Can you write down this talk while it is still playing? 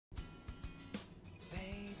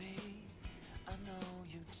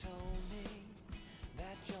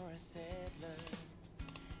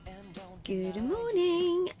Good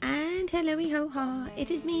morning and hello-y ho-ha.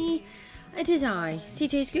 It is me. It is I,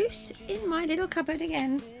 Cjsgoose, in my little cupboard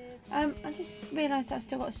again. I just realised I've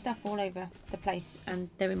still got stuff all over the place and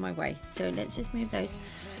they're in my way. So let's just move those.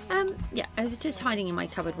 Yeah, I was just hiding in my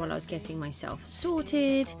cupboard while I was getting myself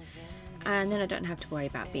sorted. And then I don't have to worry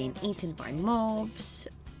about being eaten by mobs.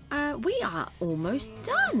 We are almost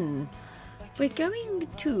done. We're going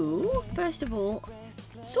to, first of all,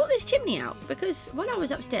 sort this chimney out, because when I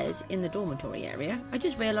was upstairs in the dormitory area, I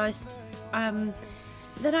just realised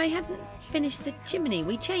that I hadn't finished the chimney.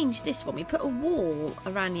 We changed this one. We put a wall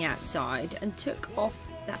around the outside and took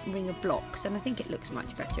off that ring of blocks, and I think it looks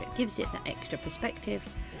much better. It gives it that extra perspective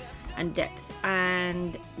and depth.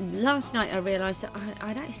 And last night I realised that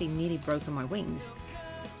I'd actually nearly broken my wings.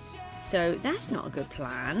 So that's not a good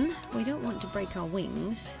plan. We don't want to break our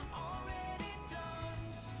wings.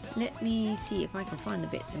 Let me see if I can find the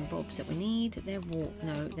bits and bobs that we need. They're walls.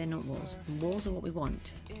 No, they're not walls. Walls are what we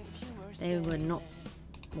want. They were not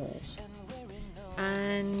walls.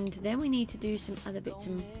 And then we need to do some other bits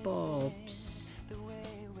and bobs.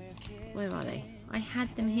 Where are they? I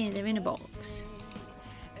had them here. They're in a box.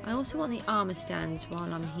 I also want the armour stands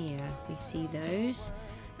while I'm here. We see those.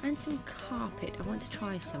 And some carpet. I want to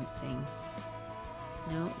try something.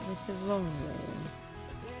 No, there's the wrong wall.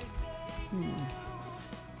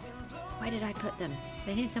 Where did I put them?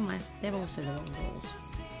 They're here somewhere. They're also the wrong walls.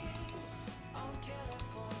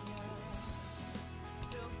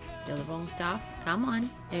 Still the wrong stuff. Come on.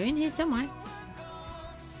 They're in here somewhere.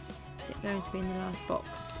 Is it going to be in the last box?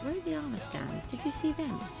 Where are the armour stands? Did you see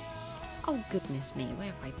them? Oh, goodness me.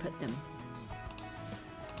 Where have I put them?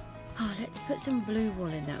 Oh, let's put some blue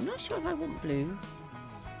wool in there. I'm not sure if I want blue.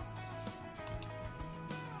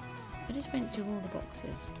 I just went through all the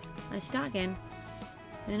boxes. Let's start again.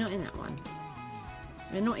 They're not in that one.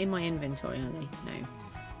 They're not in my inventory, are they? No.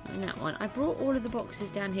 Not in that one. I brought all of the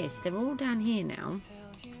boxes down here, so they're all down here now.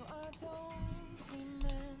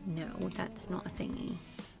 No, that's not a thingy.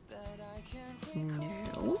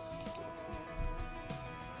 No.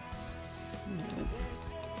 No.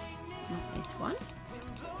 Not this one.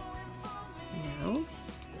 No.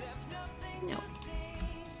 No.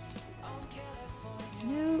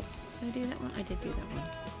 No. Did I do that one? I did do that one.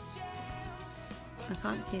 I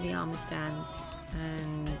can't see the armour stands,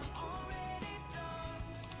 and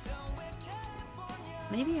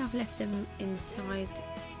maybe I've left them inside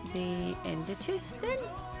the ender chest then?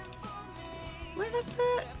 Where have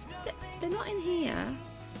I put? They're not in here.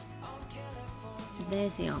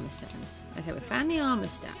 There's the armour stands. Okay, we found the armour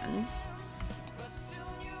stands.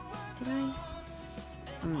 Did I?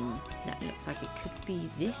 That looks like it could be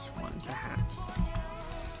this one perhaps.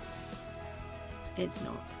 It's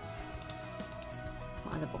not.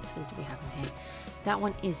 What other boxes do we have in here? That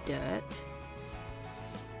one is dirt.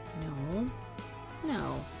 No.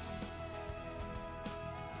 No.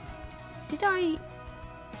 Did I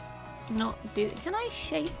not do it? Can I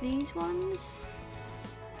shape these ones?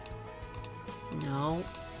 No.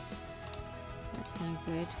 That's no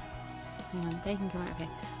good. Hang on, they can come out of here.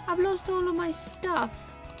 I've lost all of my stuff.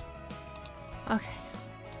 Okay.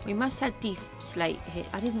 We must have deep slate here.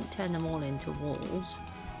 I didn't turn them all into walls.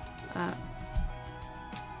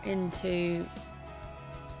 Into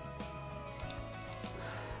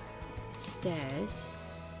stairs.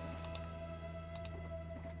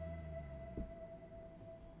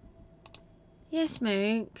 Yes,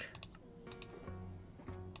 Mook.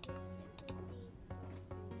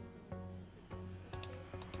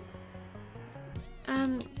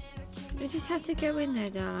 You just have to go in there,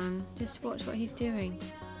 darling. Just watch what he's doing.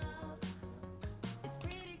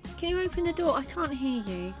 Can you open the door? I can't hear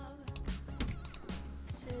you.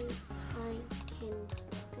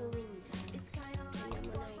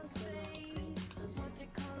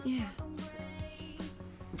 Yeah.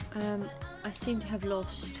 I seem to have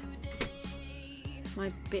lost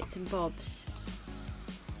my bits and bobs.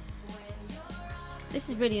 This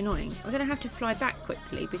is really annoying. We're going to have to fly back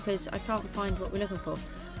quickly because I can't find what we're looking for.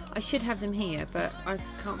 I should have them here, but I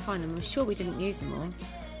can't find them. I'm sure we didn't use them all.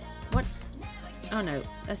 What? Oh no,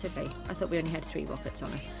 that's okay. I thought we only had 3 rockets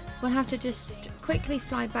on us. We'll have to just quickly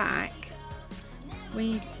fly back.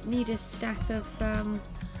 We need a stack of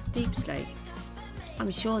deep slate.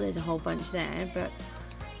 I'm sure there's a whole bunch there, but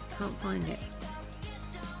can't find it.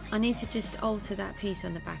 I need to just alter that piece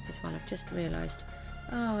on the back as well. I've just realised.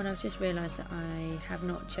 Oh, and I've just realised that I have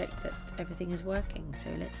not checked that everything is working. So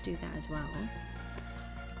let's do that as well.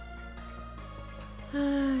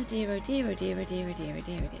 Ah, dear, oh dear, oh dear, oh dear, oh dear, oh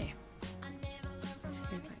dear, oh dear. Let's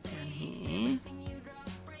go back down here.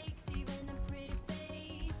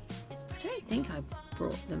 I don't think I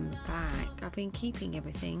brought them back. I've been keeping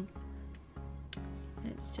everything.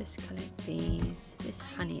 Let's just collect these. This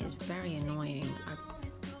honey is very annoying.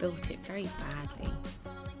 I've built it very badly,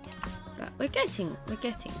 but we're getting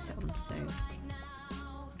some, so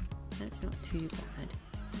that's not too bad.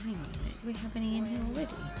 Hang on a minute, do we have any in here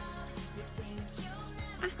already?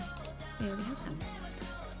 Ah, we already have some.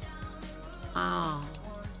 Ah,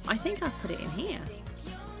 I think I've put it in here.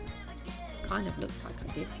 Kind of looks like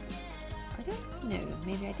I did. I don't know,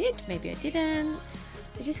 maybe I did, maybe I didn't.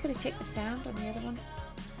 We just got to check the sound on the other one.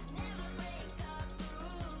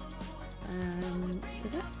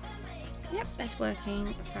 Does that? Yep, that's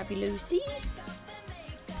working. Fabulousy.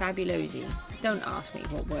 Fabulousy. Don't ask me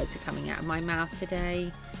what words are coming out of my mouth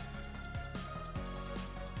today.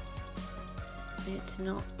 It's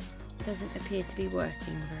not, doesn't appear to be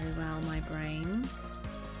working very well, my brain.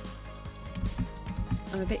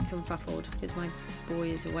 I'm a bit confuffled because my boy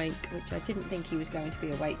is awake, which I didn't think he was going to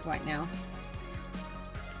be awake right now.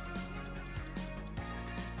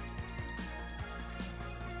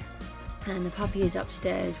 And the puppy is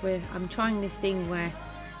upstairs where I'm trying this thing where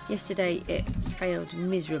yesterday it failed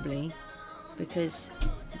miserably because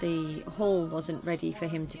the hall wasn't ready for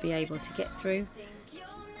him to be able to get through.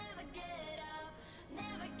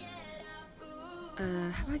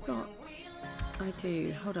 Have I got... I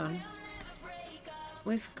do, hold on.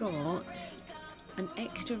 We've got an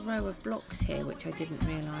extra row of blocks here which I didn't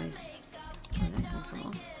realise. Oh, that can come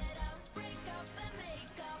off.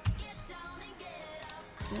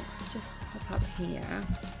 Let's just pop up here.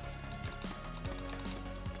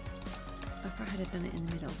 If I had done it in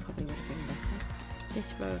the middle, probably would have been better.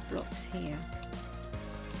 This row of blocks here,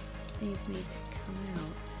 these need to come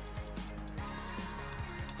out.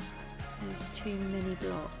 There's too many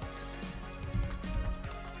blocks.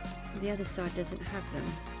 The other side doesn't have them,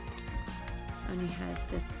 only has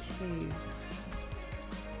the two.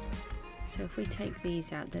 So if we take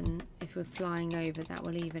these out, then if we're flying over, that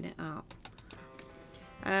will even it up.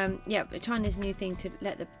 Yeah, we're trying this new thing to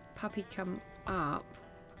let the puppy come up.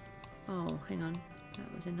 Oh, hang on.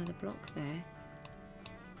 That was another block there.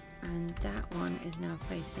 And that one is now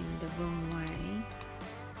facing the wrong way.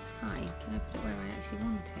 Hi, can I put it where I actually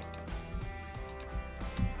want it?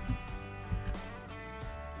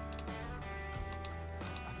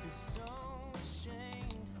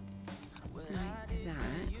 Like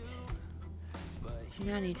that.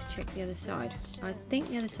 Now I need to check the other side. I think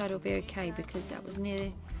the other side will be okay because that was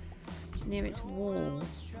near its wall.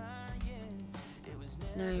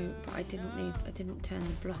 No, but I didn't turn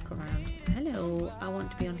the block around. Hello, I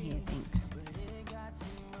want to be on here, thanks.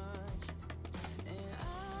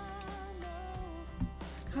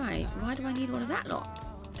 Hi, why do I need all of that lot?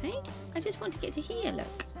 Hey, I just want to get to here,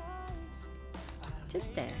 look.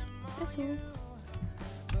 Just there, that's all.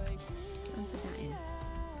 I'll put that in.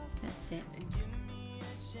 That's it.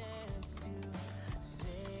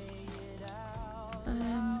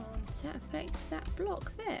 Does that affect that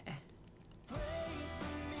block there?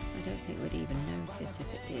 I don't think we'd even notice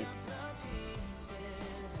if it did.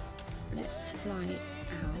 Let's fly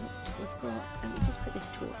out. We've got, let me just put this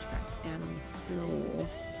torch back down on the floor.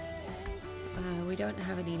 We don't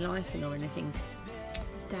have any lichen or anything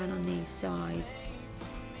down on these sides.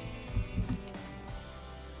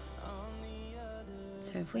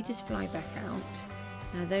 So if we just fly back out,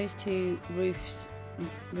 now those two roofs,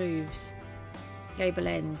 gable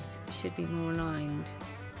ends should be more aligned.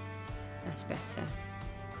 That's better.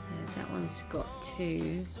 That one's got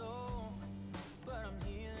 2.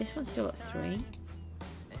 This one's still got 3.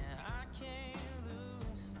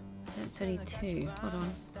 That's only 2. Hold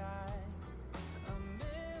on.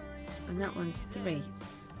 And that one's 3.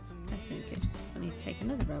 That's no good. I need to take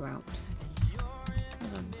another row out.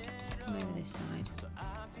 Hold on. Just come over this side.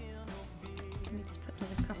 Let me just put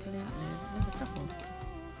another couple in. No, another couple.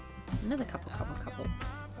 Another couple.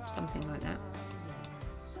 Something like that.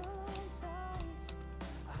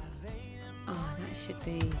 Oh, that should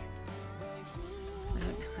be... I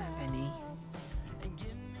don't have any.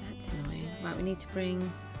 That's annoying. Right, we need to bring...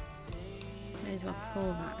 May as well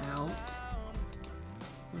pull that out.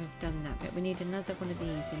 We've done that bit. We need another one of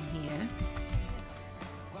these in here.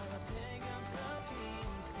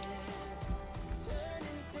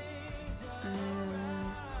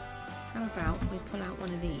 How about we pull out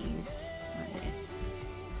one of these, like this.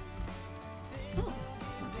 Oh,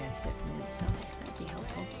 might be able to do it from the other side. That would be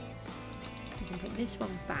helpful. We can put this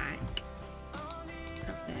one back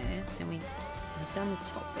up there. Then we've done the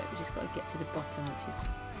top bit. We just got to get to the bottom, which is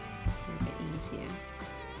a little bit easier.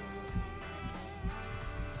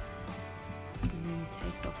 And then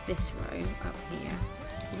take off this row up here.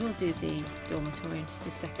 We'll do the dormitory in just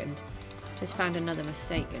a second. Just found another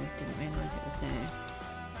mistake and didn't realise it was there.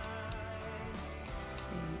 2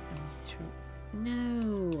 and 3.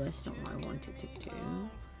 No, that's not what I wanted to do.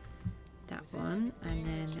 That one, and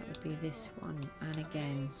then that would be this one, and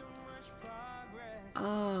again.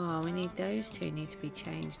 Oh, we need those two need to be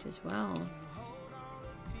changed as well.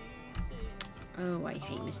 Oh, I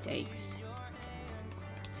hate mistakes.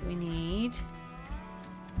 So we need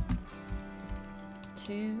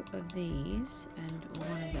 2 of these and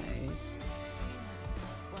 1 of those.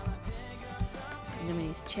 And then we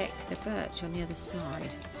need to check the birch on the other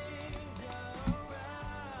side.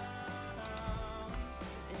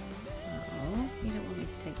 Oh, you don't want me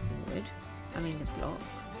to take the wood. I mean the block.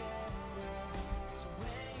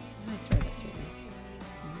 I throw that through there.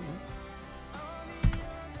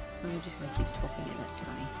 I'm just going to keep swapping it, that's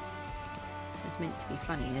funny. It's meant to be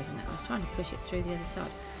funny, isn't it? I was trying to push it through the other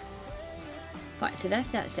side. Right, so that's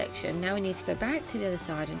that section. Now we need to go back to the other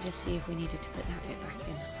side and just see if we needed to put that bit back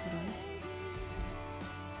in. Hold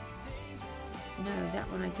on. No, that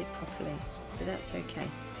one I did properly, so that's okay.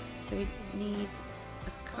 So we need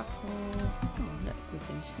a couple... Oh, look, we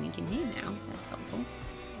can sneak in here now. That's helpful.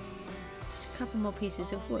 Just a couple more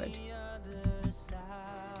pieces of wood.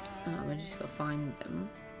 Oh, we've just got to find them.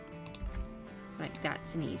 Like,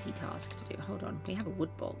 that's an easy task to do. Hold on, we have a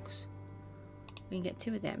wood box. We can get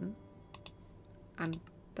 2 of them. And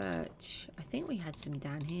birch. I think we had some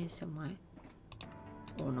down here somewhere.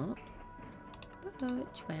 Or not.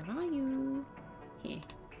 Birch, where are you? Here.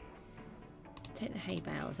 Let's take the hay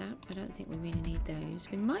bales out. I don't think we really need those.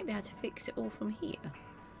 We might be able to fix it all from here.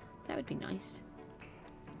 That would be nice.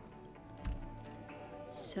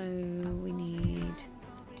 So we need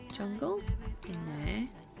jungle in there.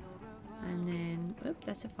 And then, oop,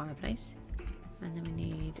 that's a fireplace. And then we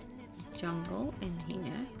need jungle in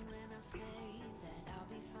here.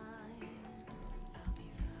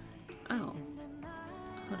 Oh,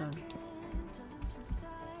 hold on.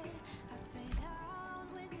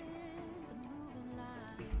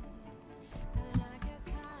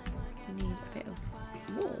 We need a bit of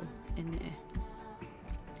wall in there.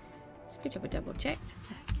 It's a good job I double checked.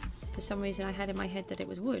 For some reason I had in my head that it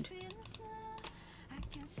was wood.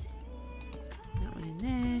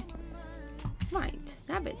 There. Right,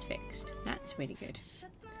 that bit's fixed. That's really good.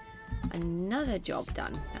 Another job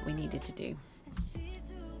done that we needed to do.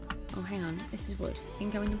 Oh, hang on. This is wood. It can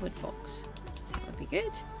go in the wood box. That would be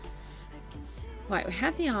good. Right, we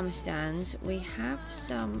have the armour stands. We have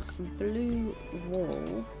some blue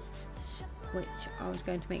wool, which I was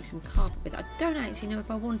going to make some carpet with. I don't actually know if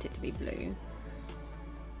I want it to be blue.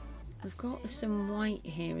 I've got some white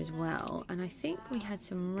here as well, and I think we had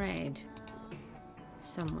some red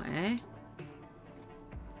somewhere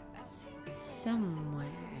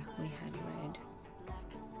we had red.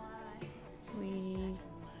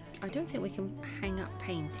 I don't think we can hang up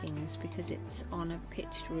paintings because it's on a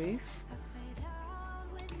pitched roof.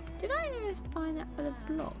 Did I ever find that other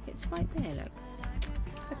block? It's right there, look.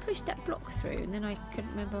 I pushed that block through and then I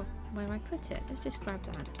couldn't remember where I put it. Let's just grab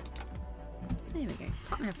that. There we go.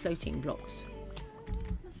 Can't have floating blocks.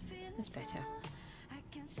 That's better.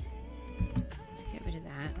 Get rid of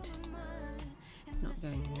that. Not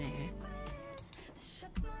going in there.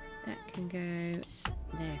 That can go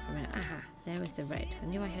there for a minute. Aha, there was the red. I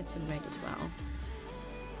knew I had some red as well.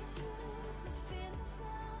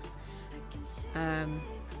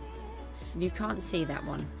 You can't see that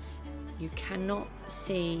one. You cannot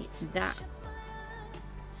see that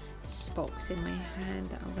box in my hand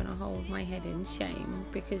that I'm going to hold my head in shame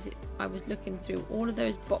because I was looking through all of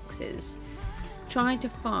those boxes trying to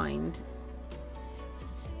find,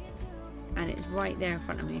 and it's right there in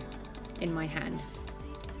front of me in my hand.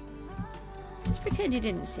 Just pretend you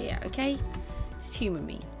didn't see it, okay? Just humour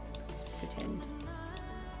me. Just pretend.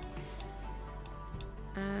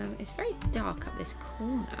 It's very dark up this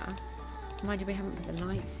corner. Mind you, we haven't put the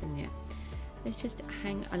lights in yet. Let's just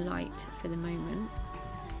hang a light for the moment.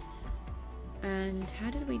 And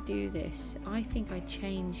how did we do this? I think I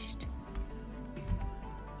changed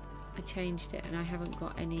it and I haven't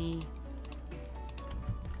got any.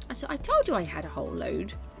 So I told you I had a whole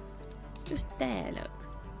load. It's just there, look.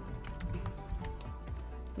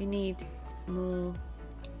 We need more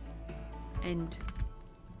end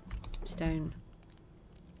stone.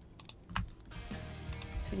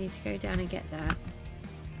 So we need to go down and get that.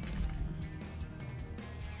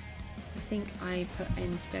 I think I put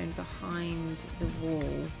end stone behind the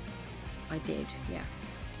wall. I did, yeah.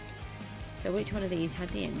 So which one of these had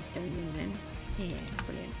the end stone in then? Yeah,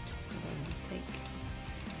 brilliant. Take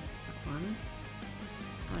that one.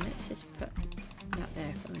 Oh, let's just put that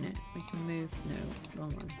there for a minute. We can move, no,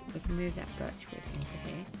 wrong one. We can move that birch wood into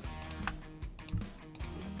here.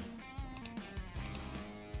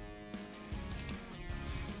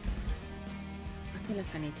 feel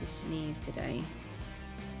like I need to sneeze today,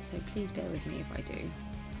 so please bear with me if I do.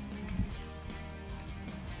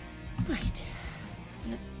 Right.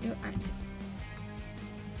 No, you're acting.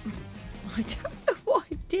 I don't know what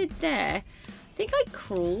I did there. I think I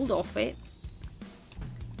crawled off it.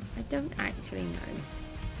 I don't actually know.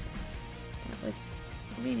 That was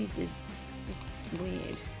really just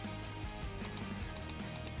weird.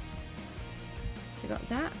 So we got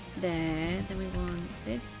that there, then we want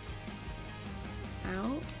this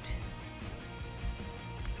out,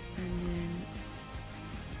 and then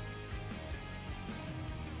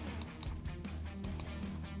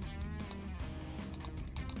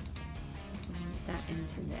that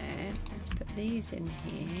into there. Let's put these in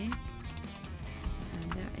here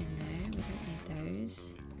and that in there. We don't need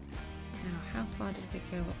those. Now, how far did we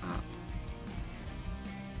go up?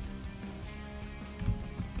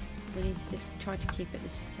 We need to just try to keep it the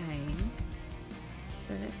same.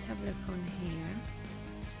 So let's have a look on here.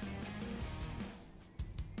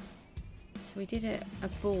 So we did a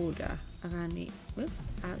border around the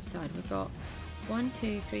outside. We've got 1,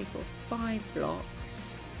 2, 3, 4, 5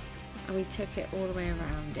 blocks, and we took it all the way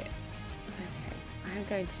around it. Okay, I'm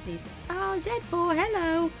going to sneeze. Oh, Z4,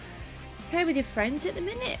 hello. Play with your friends at the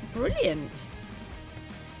minute. Brilliant.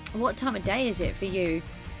 What time of day is it for you,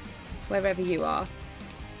 wherever you are?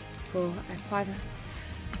 4, 5.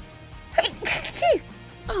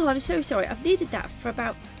 Oh, I'm so sorry. I've needed that for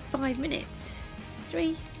about 5 minutes.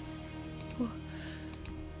 3, 4.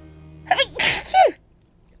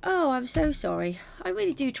 Oh, I'm so sorry. I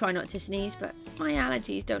really do try not to sneeze, but my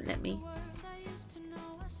allergies don't let me.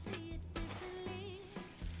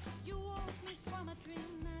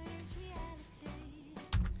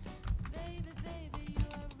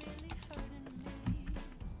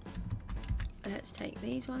 Let's take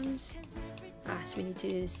these ones. So we need to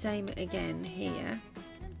do the same again here.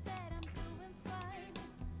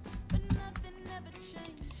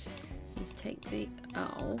 Need to take the...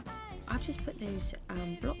 Oh, I've just put those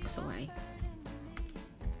blocks away.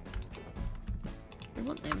 We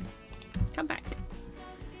want them. Come back.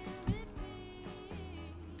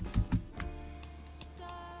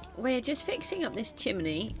 We're just fixing up this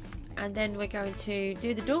chimney, and then we're going to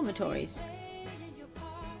do the dormitories.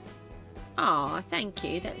 Ah, thank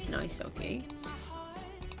you. That's nice of you.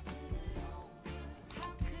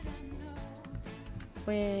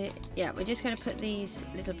 We're just going to put these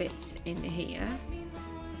little bits in here.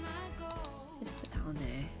 Just put that on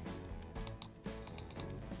there.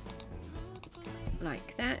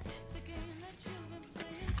 Like that.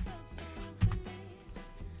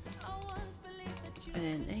 And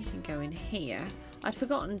then they can go in here. I'd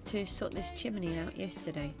forgotten to sort this chimney out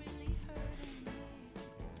yesterday.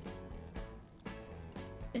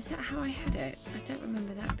 Is that how I had it? I don't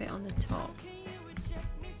remember that bit on the top.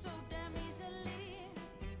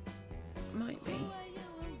 Might be.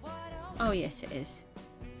 Oh yes, it is.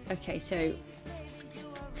 Okay, so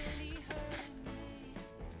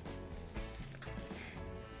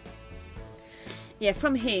yeah,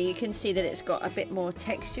 from here you can see that it's got a bit more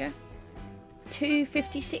texture.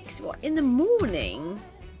 2:56. What, in the morning?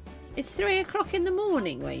 It's 3 o'clock in the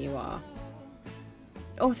morning where you are,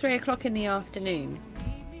 or 3 o'clock in the afternoon.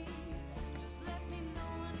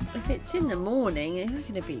 If it's in the morning, you're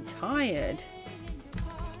going to be tired.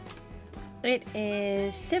 It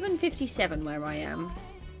is 7:57 where I am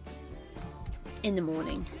in the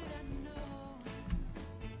morning.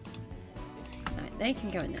 Right, they can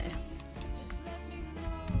go in there.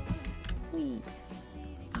 Whee.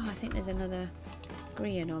 Oh, I think there's another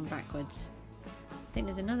green on backwards. I think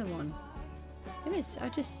there's another one. There is. I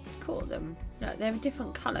just caught them. Look, they're a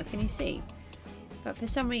different colour. Can you see? But for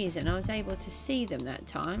some reason I was able to see them that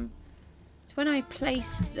time. So when I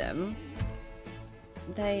placed them,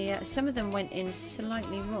 they some of them went in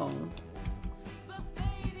slightly wrong.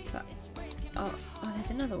 But oh,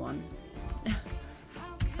 there's another one.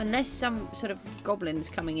 Unless some sort of goblin's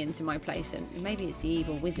coming into my place, and maybe it's the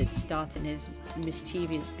evil wizard starting his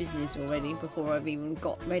mischievous business already before I've even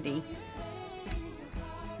got ready.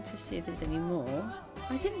 Let's just see if there's any more.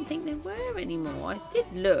 I didn't think there were any more. I did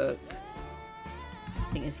look.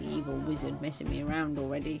 I think it's the evil wizard messing me around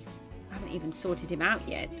already. I haven't even sorted him out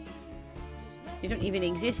yet. You don't even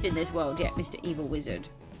exist in this world yet, Mr. Evil Wizard.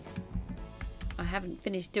 I haven't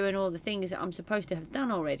finished doing all the things that I'm supposed to have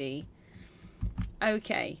done already.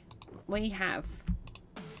 Okay, we have...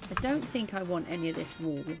 I don't think I want any of this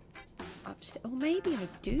wall upstairs. Oh, maybe I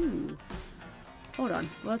do. Hold on.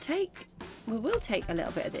 We will take a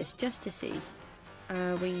little bit of this just to see.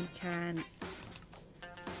 We can...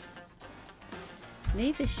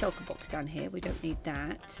 leave this shulker box down here. We don't need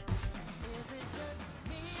that.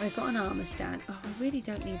 I've got an armour stand. Oh, I really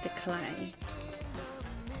don't need the clay.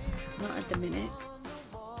 Not at the minute.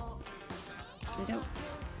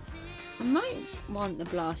 We might want the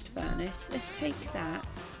blast furnace. Let's take that.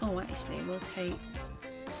 Oh, actually, we'll take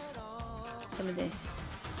some of this.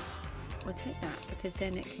 We'll take that because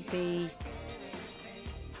then it could be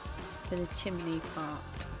for the chimney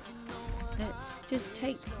part. Let's just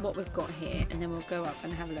take what we've got here and then we'll go up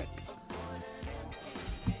and have a look.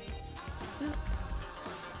 Oh.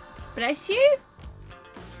 Bless you.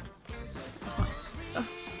 Oh.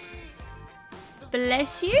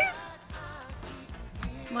 Bless you.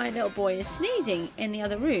 My little boy is sneezing in the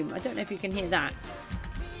other room. I don't know if you can hear that.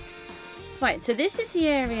 Right, so this is the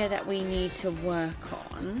area that we need to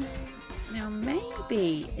work on. Now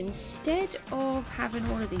maybe instead of having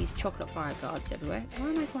all of these chocolate fire guards everywhere, why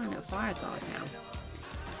am I calling it a fire guard now?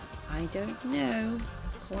 I don't know.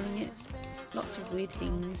 Calling it lots of weird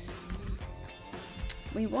things.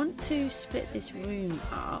 We want to split this room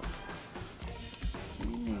up. Let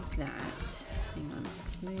me move that. Hang on,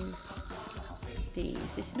 let's move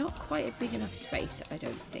these. It's not quite a big enough space, I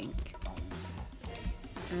don't think.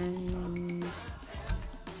 And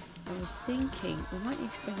I was thinking we might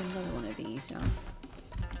need to bring another one of these up.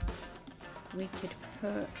 We could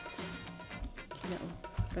put a little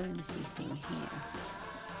furnace-y thing here.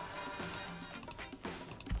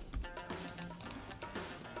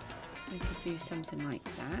 We could do something like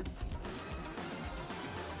that.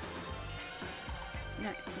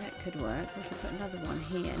 That could work. We could put another one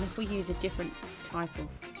here, and if we use a different type of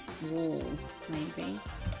wall, maybe.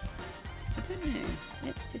 I don't know.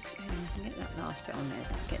 Let's just I can get that last bit on there.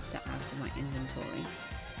 That gets that out of my inventory.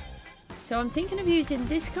 So I'm thinking of using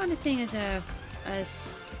this kind of thing as a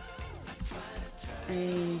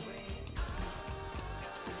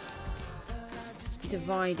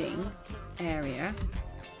dividing area.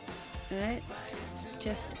 Let's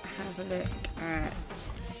just have a look at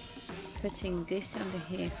putting this under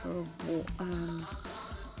here for a wall.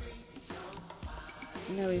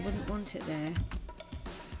 No, we wouldn't want it there.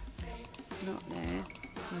 Not there.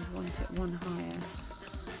 We'd want it one higher.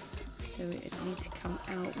 So it needs to come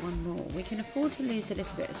out one more. We can afford to lose a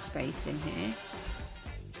little bit of space in here.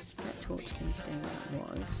 That torch can stay where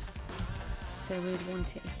it was. So we'd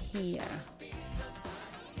want it here.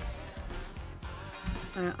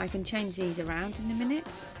 I can change these around in a minute.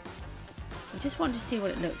 I just want to see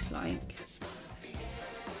what it looks like.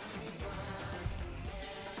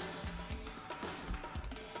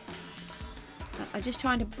 I'm just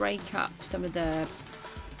trying to break up some of the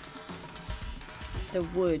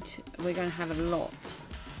wood. We're going to have a lot.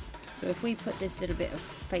 So if we put this little bit of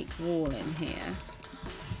fake wall in here,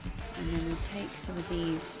 and then we take some of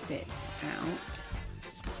these bits out,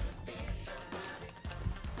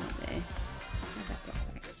 like this. How'd that go back?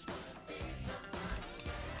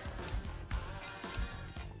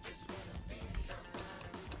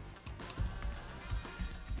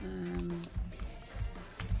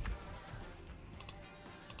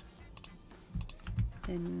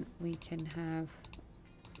 Then we can have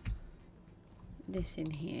this in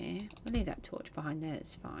here. We'll leave that torch behind there,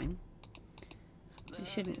 it's fine. We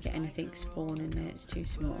shouldn't get anything spawn in there, it's too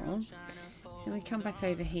small. So we come back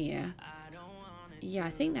over here. Yeah, I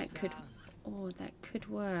think that could, oh, that could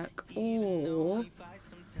work. Or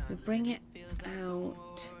we bring it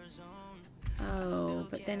out. Oh,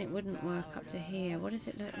 but then it wouldn't work up to here. What does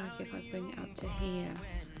it look like if I bring it up to here?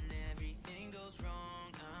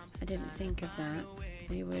 I didn't think of that.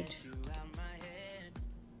 We would.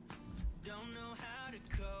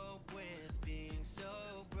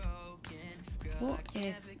 What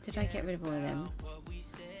if, did I get rid of all of them?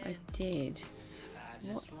 I did.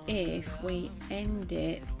 What if we end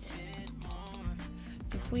it,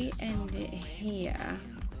 here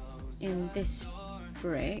in this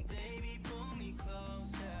brick?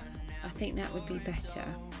 I think that would be better.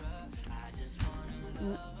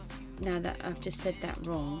 Now that I've just said that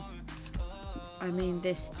wrong. I mean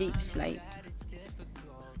this deep slate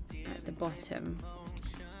at the bottom.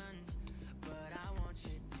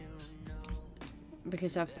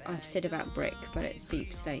 Because I've said about brick, but it's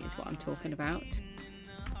deep slate is what I'm talking about.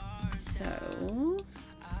 So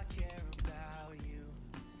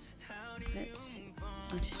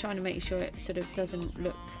I'm just trying to make sure it sort of doesn't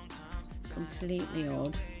look completely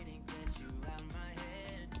odd.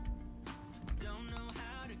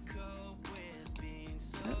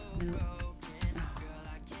 Oh, no.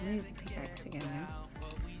 Oh, move the pickaxe again now.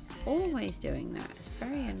 Always doing that. It's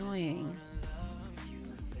very annoying.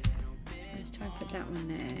 Let's try and put that one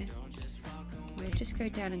there. We'll just go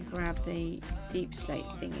down and grab the deep slate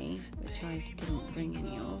thingy, which I didn't bring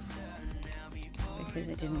any of because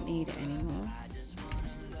I didn't need it anymore.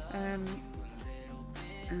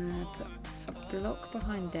 Put a block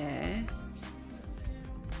behind there.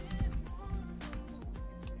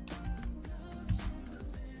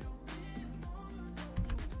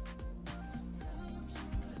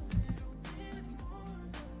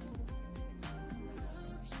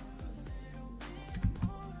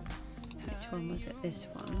 Which one was it? This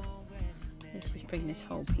one. Let's just bring this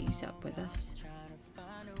whole piece up with us.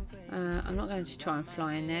 I'm not going to try and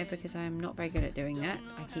fly in there because I'm not very good at doing that.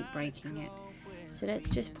 I keep breaking it. So let's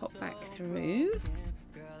just pop back through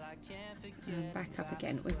and back up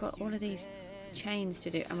again. We've got all of these chains to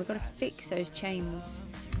do, and we've got to fix those chains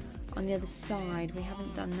on the other side. We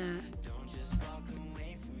haven't done that.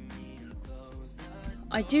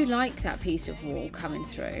 I do like that piece of wall coming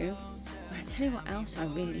through. I tell you what else I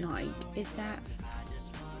really like is that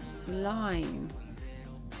line.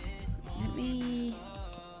 Let me...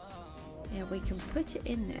 Yeah, we can put it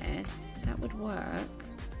in there. That would work.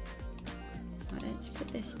 Right, let's put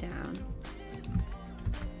this down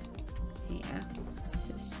here. Let's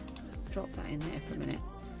just drop that in there for a minute.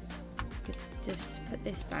 Could just put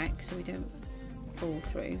this back so we don't fall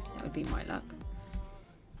through. That would be my luck.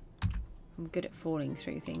 I'm good at falling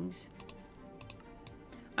through things.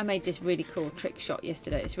 I made this really cool trick shot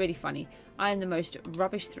yesterday. It's really funny. I am the most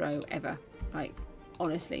rubbish throw ever. Like,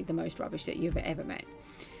 honestly, the most rubbish that you've ever met.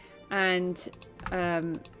 And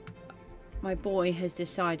my boy has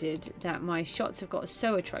decided that my shots have got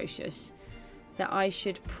so atrocious that I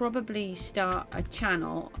should probably start a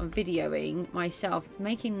channel of videoing myself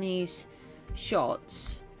making these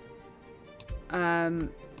shots,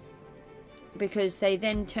 because they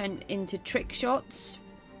then turn into trick shots.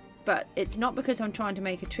 But it's not because I'm trying to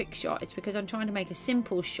make a trick shot, it's because I'm trying to make a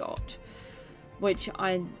simple shot, which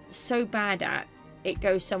I'm so bad at, it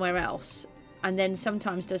goes somewhere else, and then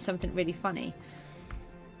sometimes does something really funny.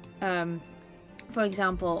 For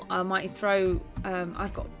example, I might throw,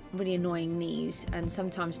 I've got really annoying knees, and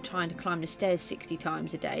sometimes trying to climb the stairs 60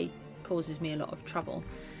 times a day causes me a lot of trouble.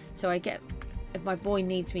 So I get, if my boy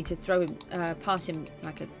needs me to throw him, pass him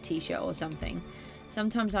like a t-shirt or something,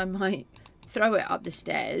 sometimes I might throw it up the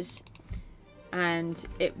stairs and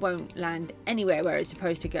it won't land anywhere where it's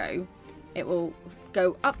supposed to go. It will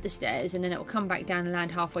go up the stairs and then it will come back down and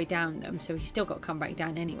land halfway down them, so he's still got to come back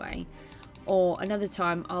down anyway. Or another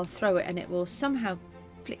time I'll throw it and it will somehow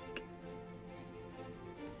flick.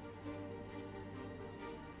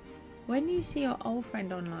 When you see your old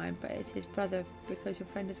friend online but it's his brother because your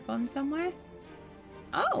friend has gone somewhere?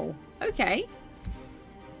 Oh, okay.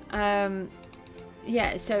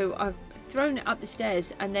 Yeah, so I've thrown it up the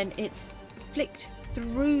stairs and then it's flicked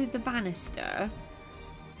through the banister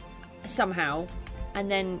somehow and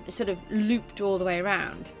then sort of looped all the way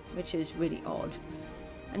around, which is really odd.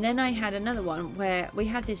 And then I had another one where we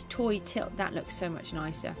had this toy till. That looks so much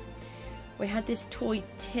nicer. We had this toy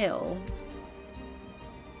till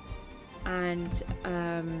and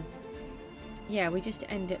yeah, we just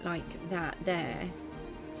end it like that there.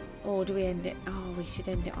 Or do we end it? Oh, we should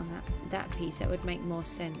end it on that piece. That would make more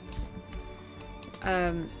sense.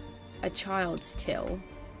 A child's till,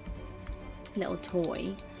 little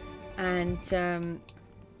toy, and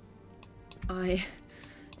I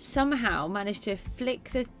somehow managed to flick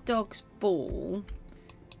the dog's ball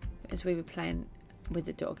as we were playing with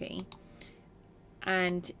the doggy,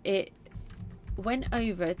 and it went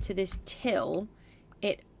over to this till.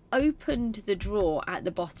 It opened the drawer at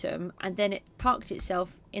the bottom and then it parked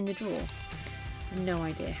itself in the drawer. No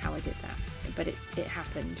idea how I did that, but it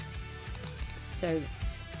happened. So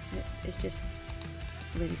it's just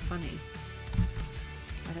really funny.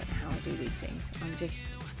 I don't know how I do these things. I'm just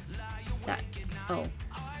that. Oh,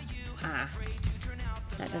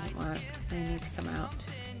 that doesn't work. They need to come out.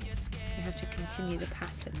 You have to continue the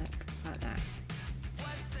pattern like that.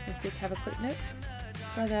 Let's just have a quick look.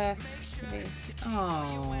 Brother,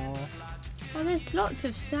 oh, well, there's lots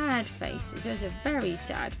of sad faces. There's a very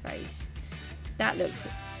sad face. That looks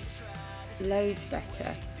loads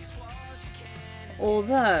better.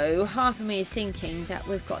 Although half of me is thinking that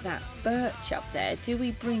we've got that birch up there. Do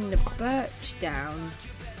we bring the birch down?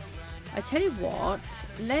 I tell you what,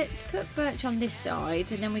 let's put birch on this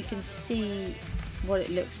side and then we can see what it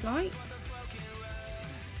looks like.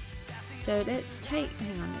 So let's take,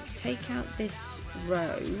 hang on, let's take out this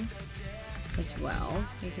row as well.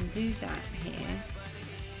 We can do that here.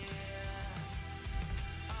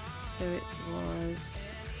 So it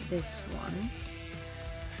was this one.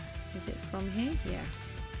 Is it from here? Yeah.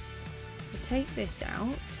 We'll take this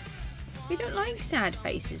out. We don't like sad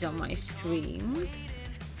faces on my stream.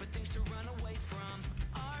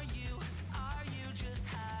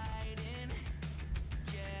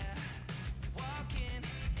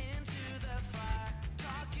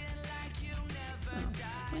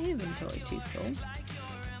 inventory too full?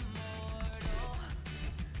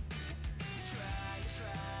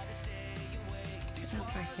 Put that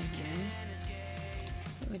back in there.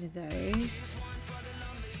 Get rid of those.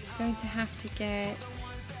 Going to have to get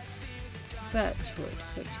birchwood,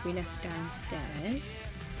 which we left downstairs.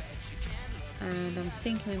 And I'm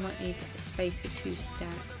thinking we might need space for 2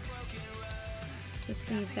 stacks. Let's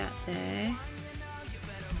leave that there.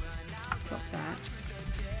 Drop that.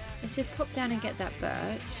 Let's just pop down and get that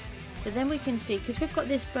birch. So then we can see, because we've got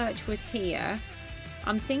this birchwood here,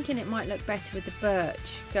 I'm thinking it might look better with the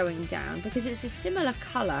birch going down because it's a similar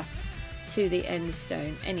colour to the end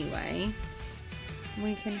stone anyway.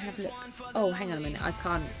 We can have a look. Oh, hang on a minute. I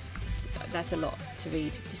can't. That's a lot to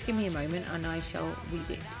read. Just give me a moment and I shall read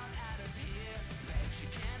it.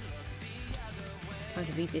 I'm trying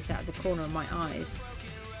to read this out of the corner of my eyes.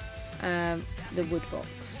 The wood box.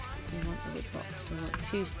 We want the wood box. We want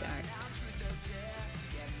 2 stacks.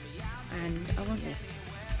 And I want this.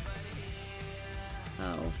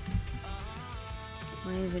 Oh.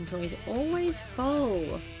 My inventory is always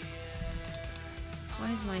full.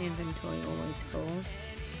 Why is my inventory always full?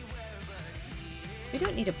 We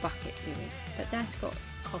don't need a bucket, do we? But that's got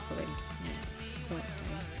copper in. No, thought so.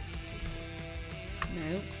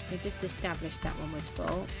 No, we just established that one was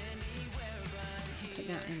full. Put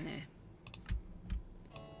that in there.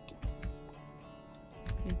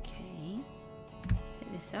 Okay.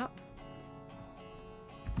 Take this up.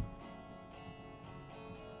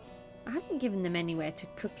 I haven't given them anywhere to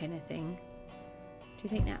cook anything. Do you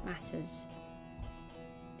think that matters?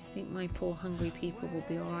 Do you think my poor hungry people will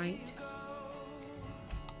be alright?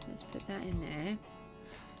 Let's put that in there.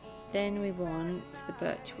 Then we want the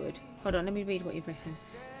birchwood. Hold on, let me read what you've written.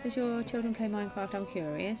 Does your children play Minecraft? I'm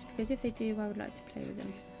curious, because if they do, I would like to play with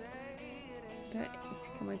them. But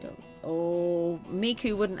become my dog. Oh,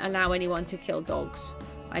 Miku wouldn't allow anyone to kill dogs.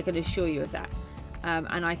 I can assure you of that.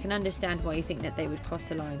 And I can understand why you think that they would cross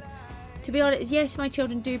the line. To be honest, yes, my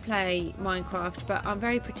children do play Minecraft, but I'm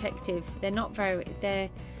very protective. They're not very...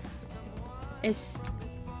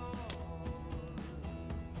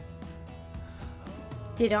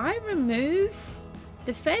 Did I remove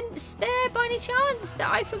the fence there by any chance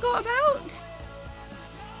that I forgot about?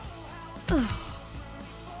 Oh,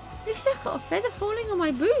 at least I've got a feather falling on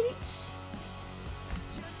my boots.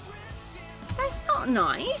 That's not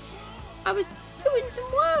nice. I was doing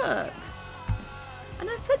some work. And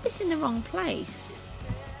I've put this in the wrong place.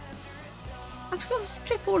 I've got to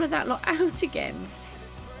strip all of that lot out again.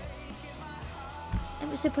 It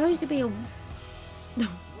was supposed to be a...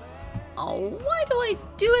 Oh, why do I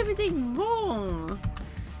do everything wrong?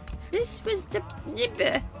 This was the...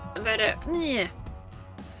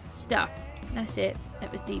 stuff. That's it.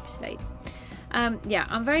 That was deep slate. Yeah,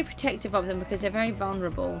 I'm very protective of them because they're very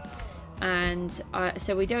vulnerable. And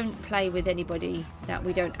so we don't play with anybody that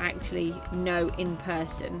we don't actually know in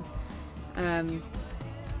person. And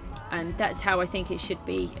that's how I think it should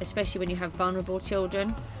be, especially when you have vulnerable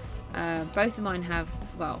children. Both of mine have,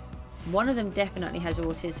 well, one of them definitely has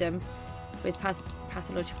autism with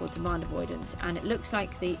pathological demand avoidance, and it looks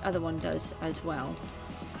like the other one does as well.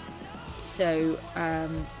 So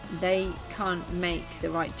they can't make the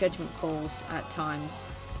right judgment calls at times.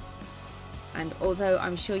 And although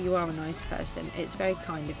I'm sure you are a nice person, it's very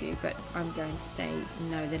kind of you, but I'm going to say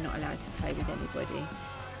no, they're not allowed to play with anybody.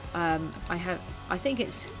 I think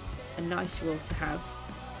it's a nice rule to have,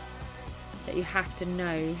 that you have to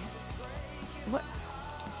know what...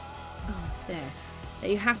 Oh, it's there. That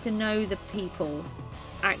you have to know the people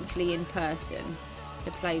actually in person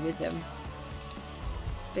to play with them.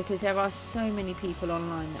 Because there are so many people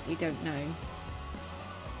online that we don't know.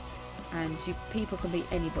 And people can be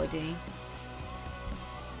anybody.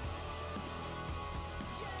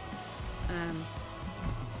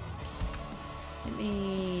 Let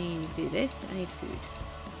me do this. I need food.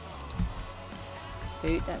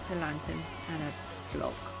 Food, that's a lantern and a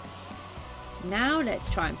block. Now let's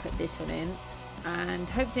try and put this one in, and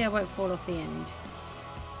hopefully I won't fall off the end.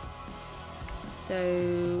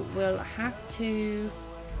 So we'll have to...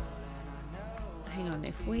 Hang on,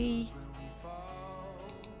 if we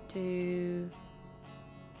do...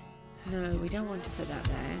 No, we don't want to put that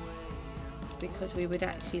there, because we would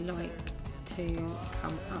actually like to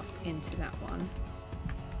come up into that one.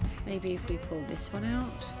 Maybe if we pull this one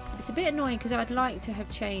out. It's a bit annoying because I'd like to have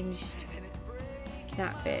changed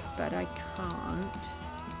that bit, but I can't.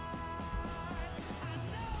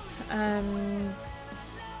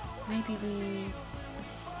 Maybe we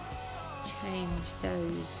change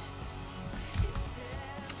those.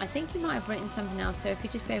 I think you might have written something else, so if you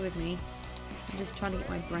just bear with me. I'm just trying to get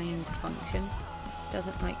my brain to function. It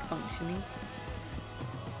doesn't like functioning.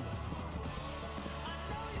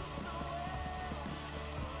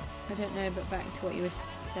 I don't know, but back to what you were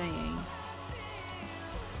saying.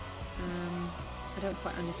 I don't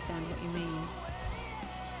quite understand what you mean.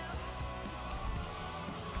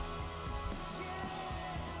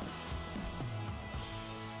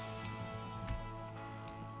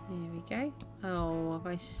 There we go. Oh,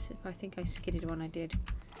 I think I skidded one. I did.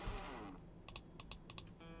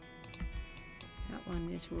 That one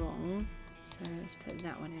is wrong. So let's put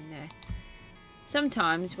that one in there.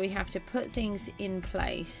 Sometimes we have to put things in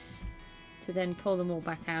place to then pull them all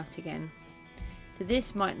back out again. So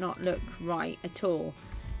this might not look right at all.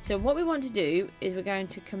 So what we want to do is we're going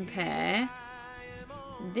to compare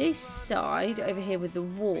this side over here with the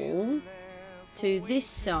wall to this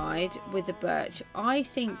side with the birch. I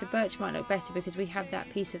think the birch might look better because we have that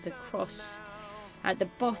piece of the cross at the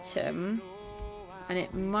bottom and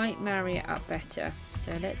it might marry it up better.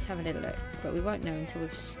 So let's have a little look, but we won't know until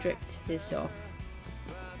we've stripped this off.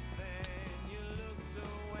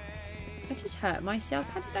 I just hurt myself.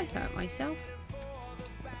 How did I hurt myself?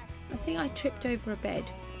 I think I tripped over a bed.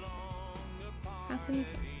 How can you...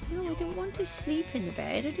 No, I don't want to sleep in the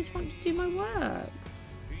bed. I just want to do my work.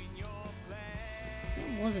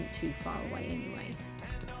 It wasn't too far away anyway.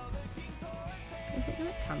 Is it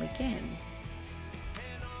night time again?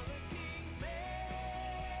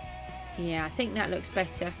 Yeah, I think that looks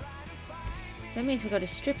better. That means we've got to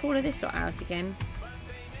strip all of this lot out again.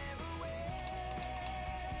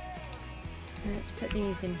 Let's put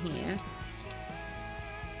these in here.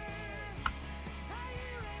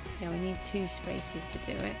 Yeah, we need 2 spaces to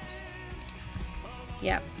do it.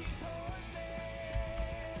 Yep.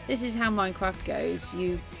 This is how Minecraft goes.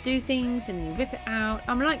 You do things and you rip it out.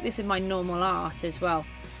 I'm like this with my normal art as well.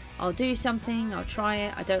 I'll do something, I'll try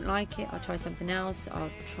it, I don't like it, I'll try something else,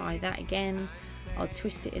 I'll try that again. I'll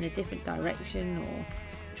twist it in a different direction or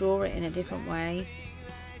draw it in a different way.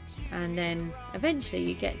 And then eventually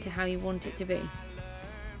you get to how you want it to be.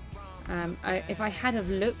 If I had have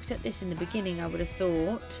looked at this in the beginning, I would have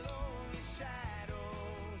thought,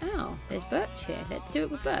 oh, there's birch here, let's do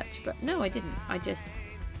it with birch. But no, I didn't. I just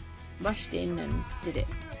rushed in and did it.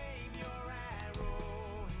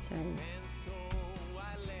 So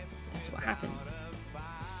that's what happens.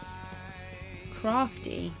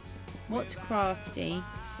 Crafty? What's crafty?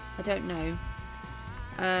 I don't know.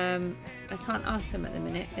 I can't ask them at the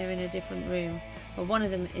minute. They're in a different room. Well, one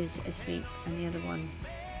of them is asleep and the other one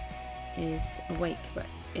is awake but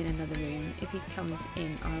in another room. If he comes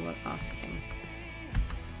in, I will ask him.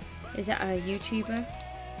 Is that a YouTuber?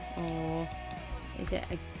 Or is it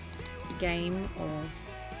a game? Or...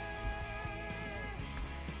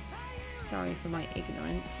 Sorry for my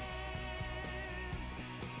ignorance.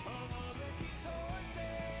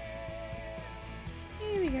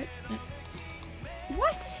 Here we go.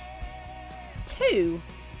 What? 2?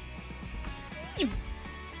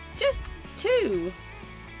 Just 2?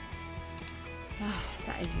 Oh,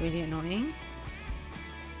 that is really annoying.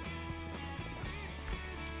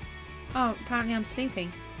 Oh, apparently I'm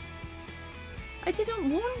sleeping. I didn't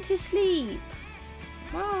want to sleep.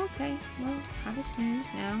 Well, okay. Well, have a snooze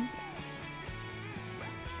now.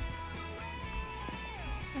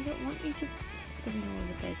 I don't want you to put in all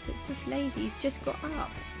the beds. It's just lazy. You've just got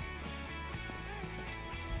up.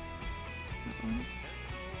 That one.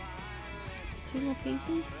 2 more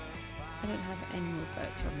pieces? I don't have any more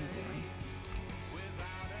birch on me, do I?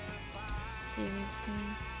 Seriously?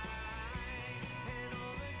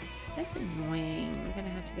 That's annoying. We're going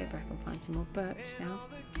to have to go back and find some more birch now.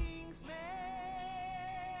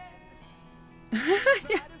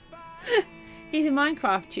 He's a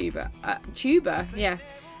Minecraft tuber. Tuber? Yeah.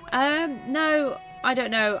 No, I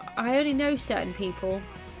don't know. I only know certain people.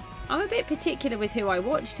 I'm a bit particular with who I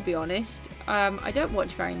watch, to be honest. I don't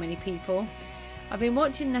watch very many people. I've been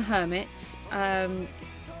watching The Hermit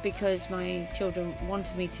because my children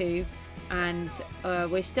wanted me to, and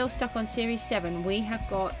we're still stuck on series 7.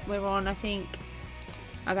 We're on, I think,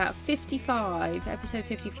 about 55, episode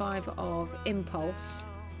 55 of Impulse.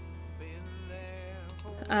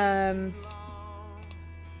 And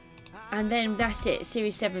then that's it.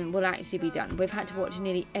 Series 7 will actually be done. We've had to watch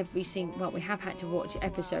nearly every single... Well, we have had to watch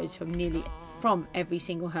episodes from every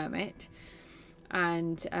single Hermit.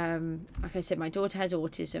 And like I said, my daughter has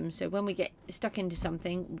autism. So when we get stuck into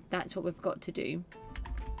something, that's what we've got to do.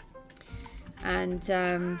 And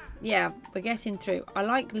yeah, we're getting through. I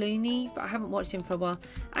like Looney, but I haven't watched him for a while.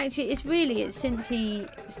 Actually, it's since he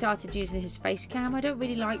started using his face cam. I don't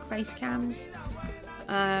really like face cams.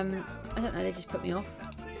 I don't know, they just put me off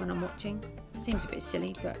when I'm watching. It seems a bit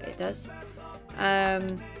silly, but it does.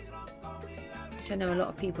 Which I know a lot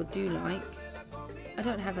of people do like. I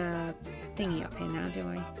don't have a thingy up here now, do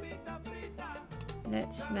I?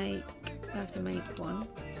 let's make, I have to make one.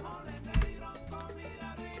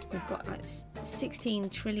 We've got like 16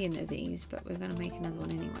 trillion of these, but we're going to make another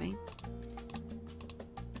one anyway.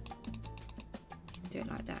 Do it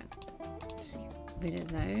like that. Just get rid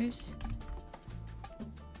of those.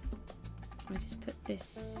 I'll just put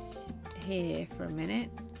this here for a minute.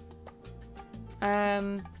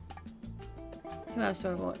 Who else do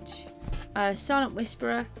I watch? Silent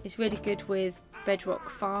Whisperer is really good with Bedrock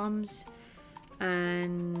farms,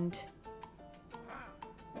 and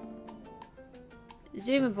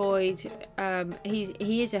Zoom Avoid,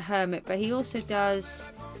 he is a hermit, but he also does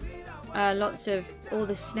lots of all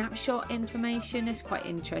the snapshot information. It's quite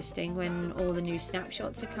interesting when all the new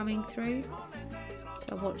snapshots are coming through.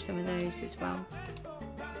 So I'll watch some of those as well.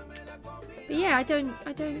 But yeah, I don't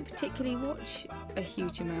particularly watch a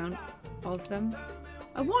huge amount of them.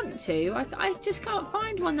 I want to. I just can't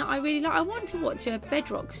find one that I really like. I want to watch a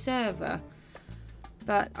Bedrock server,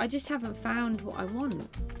 but I just haven't found what I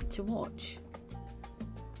want to watch.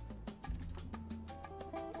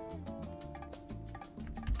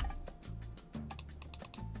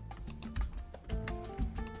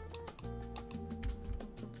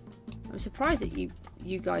 I'm surprised that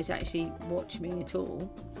you guys actually watch me at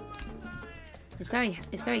all. It's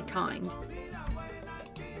very kind.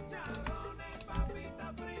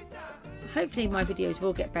 Hopefully my videos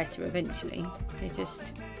will get better eventually. They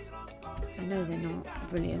just, I know they're not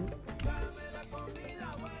brilliant.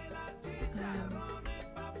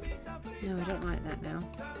 No, I don't like that now.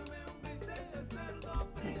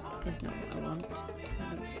 That is not what I want.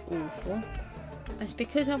 That looks awful. It's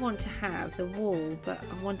because I want to have the wall, but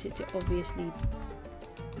I want it to obviously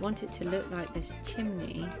look like this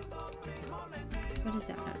chimney. What does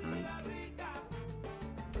that look like?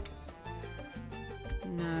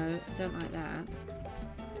 No, I don't like that.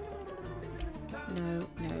 No.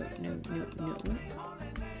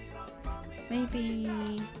 Maybe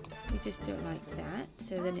we just do it like that,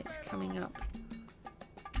 so then it's coming up.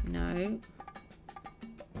 No,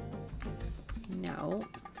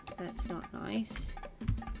 that's not nice.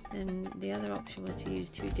 Then the other option was to use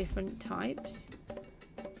two different types.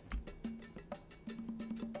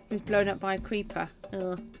 It was blown up by a creeper.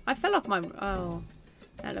 Ugh. I fell off my... Oh,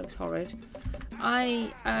 that looks horrid.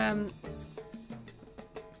 I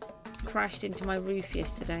crashed into my roof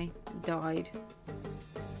yesterday. Died.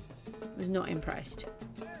 Was not impressed.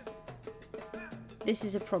 This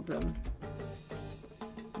is a problem.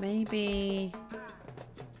 Maybe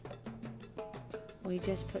we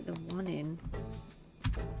just put the one in.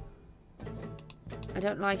 I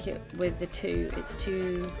don't like it with the two. It's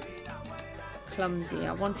too clumsy.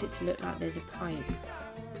 I want it to look like there's a pipe.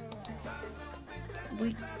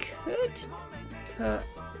 We could put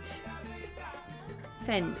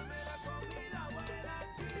fence.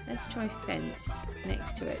 Let's try fence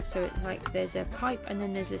next to it, so it's like there's a pipe and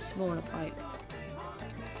then there's a smaller pipe.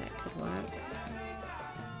 That could work.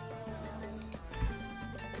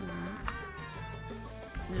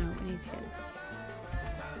 No, we need to get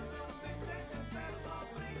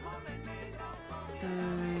the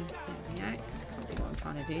axe. Can't think what I'm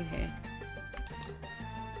trying to do here.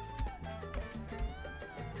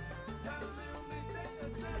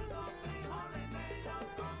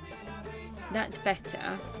 That's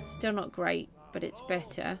better. Still not great, but it's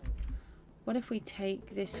better. What if we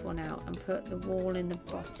take this one out and put the wall in the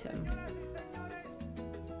bottom?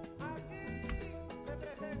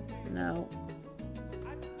 No.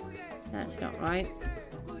 That's not right.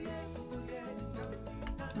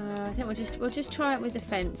 I think we'll just try it with the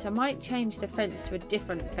fence. I might change the fence to a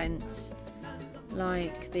different fence,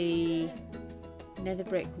 like the nether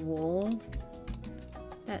brick wall.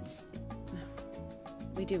 That's...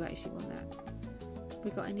 We do actually want that.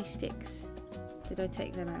 We got any sticks? Did I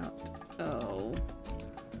take them out? Oh.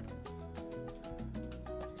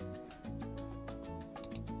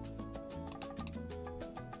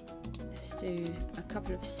 Let's do a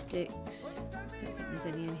couple of sticks. Don't think there's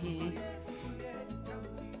any in here.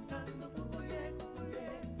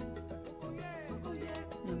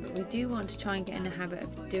 No, but we do want to try and get in the habit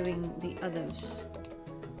of doing the others.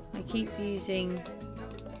 I keep using...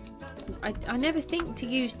 I never think to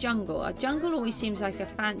use jungle. Jungle always seems like a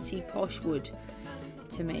fancy posh wood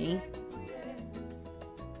to me.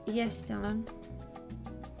 Yes, Dylan.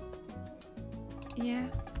 Yeah.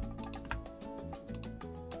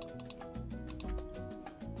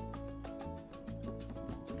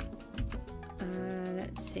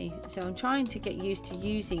 Let's see. So I'm trying to get used to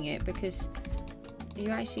using it because you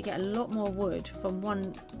actually get a lot more wood from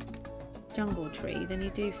one jungle tree than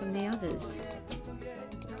you do from the others.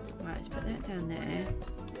 Right, let's put that down there.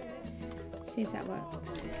 See if that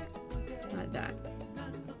works. Like that.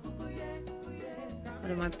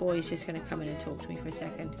 One of my boys just going to come in and talk to me for a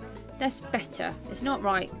second. That's better. It's not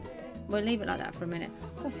right. We'll leave it like that for a minute.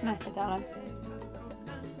 What's the matter, darling?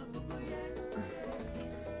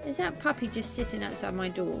 Is that puppy just sitting outside my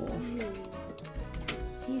door?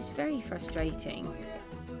 He's very frustrating.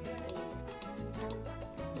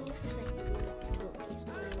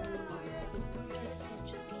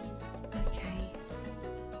 Okay.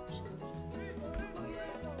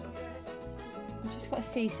 I've just got to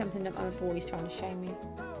see something that my boy's trying to show me.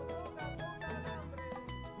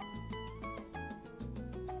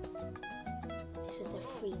 This is the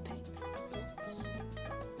free pack.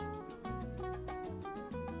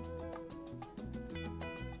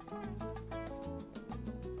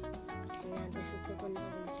 This is the one that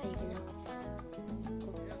I'm saving up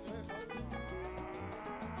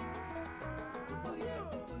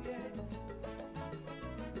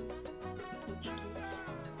Portuguese.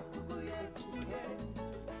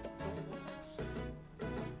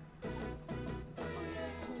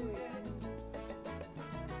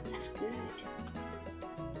 That's good.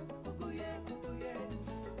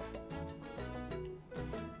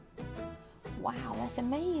 Wow, that's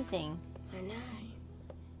amazing. I know.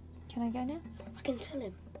 Can I go now? I can sell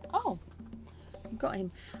him. Oh, got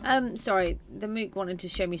him. Sorry, the Mook wanted to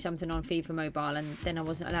show me something on FIFA Mobile, and then I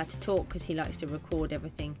wasn't allowed to talk because he likes to record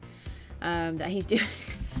everything that he's doing.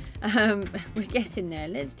 We're getting there.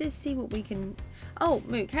 Let's just see what we can. Oh,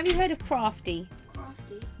 Mook, have you heard of Crafty?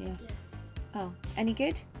 Crafty? Yeah. Oh, any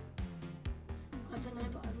good? I don't know,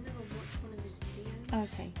 but I've never watched one of his videos.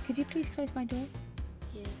 Okay. Could you please close my door?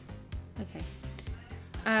 Yeah. Okay.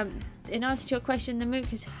 In answer to your question, the Mook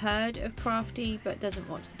has heard of Crafty but doesn't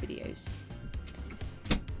watch the videos.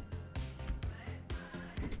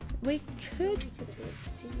 We could. Sorry to put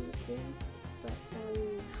to in, but can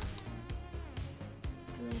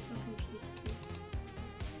I have my computer, please?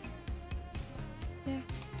 Yeah.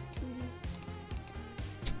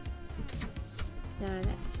 No,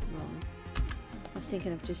 that's wrong. I was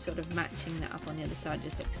thinking of just sort of matching that up on the other side.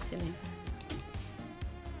 Just looks silly.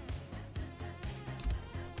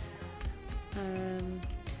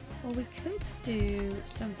 Well, we could do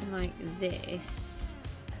something like this.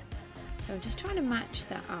 So I'm just trying to match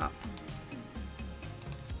that up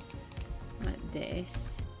like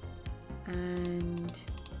this, and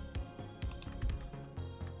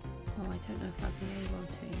oh, I don't know if I'd be able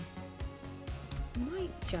to. I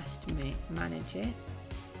might just manage it.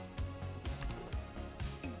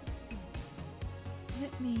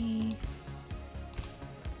 Let me.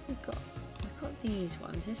 I've got these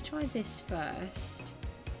ones. Let's try this first.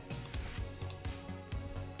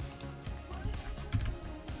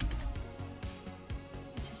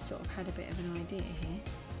 Just sort of had a bit of an idea here.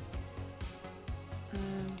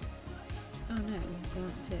 Oh no, we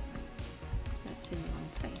want it. That's in the wrong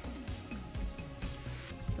place.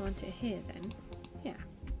 You want it here then? Yeah.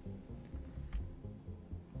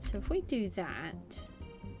 So if we do that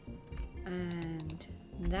and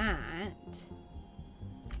that.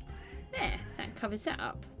 There, that covers that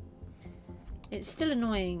up. It's still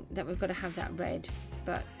annoying that we've got to have that red,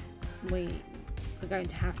 but we're going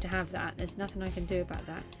to have that. There's nothing I can do about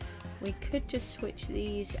that. We could just switch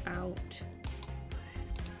these out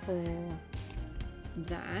for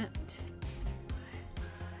that.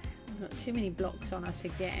 We've got too many blocks on us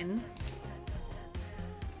again.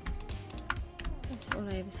 That's all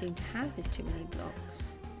I ever seem to have is too many blocks.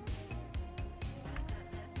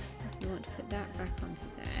 If you want to put that back onto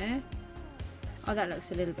there. Oh, that looks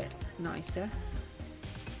a little bit nicer.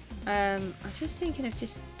 I'm just thinking of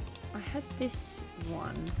I had this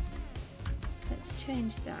one. Let's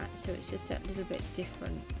change that so it's just that little bit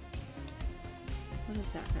different. What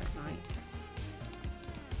does that look like?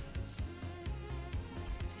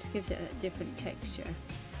 Just gives it a different texture.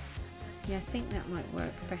 Yeah, I think that might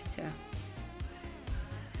work better.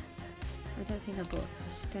 I don't think I bought a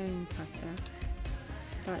stone cutter.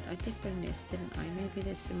 But I did bring this, didn't I? Maybe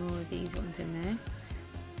there's some more of these ones in there.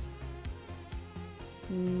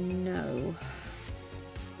 No.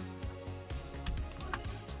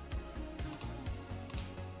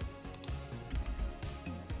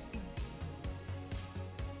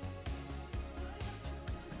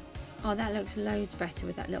 Oh, that looks loads better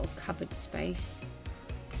with that little cupboard space.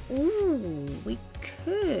 Ooh, we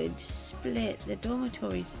could split the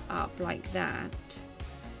dormitories up like that.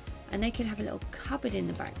 And they could have a little cupboard in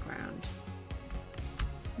the background.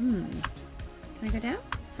 Can I go down?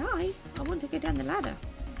 Hi, I want to go down the ladder.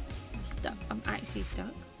 I'm stuck. I'm actually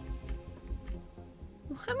stuck.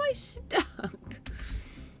 Why am I stuck?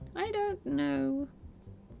 I don't know.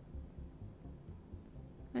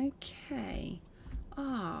 Okay.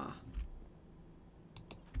 Ah.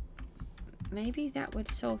 maybe that would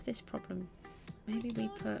solve this problem. Maybe we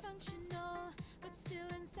put,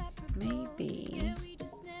 maybe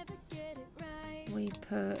we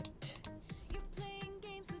put,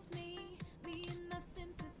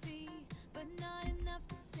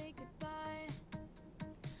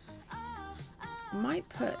 might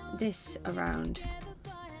put this around.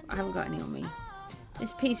 I haven't got any on me.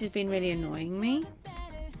 This piece has been really annoying me.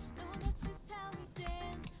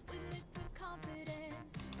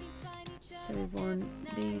 So we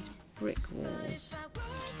want these brick walls.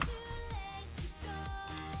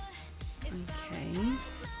 Okay.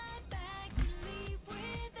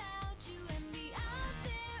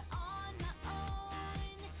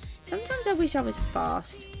 Sometimes I wish I was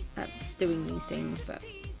fast at doing these things, but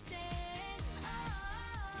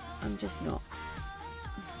I'm just not.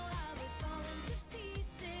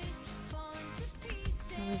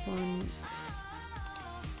 I want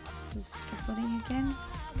the scaffolding again.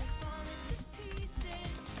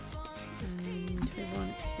 And we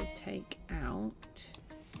want to take out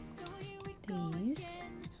these.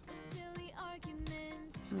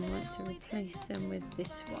 And we want to replace them with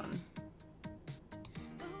this one.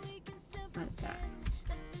 Like that.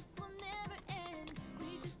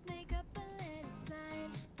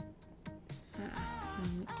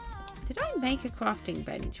 Did I make a crafting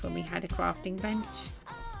bench when we had a crafting bench?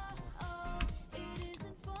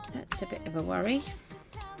 That's a bit of a worry.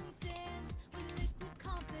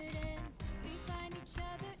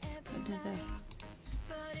 Another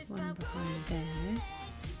one behind there.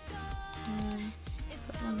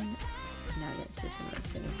 Put one. No, that's just going to look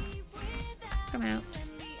silly. Come out.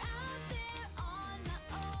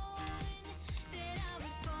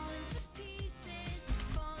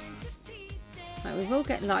 Right, we will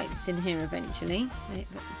get lights in here eventually.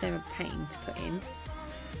 They're a pain to put in.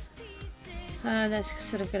 That's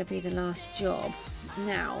sort of going to be the last job.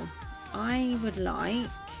 Now, I would like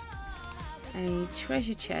a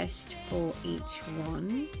treasure chest for each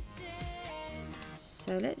one.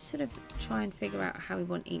 So let's sort of try and figure out how we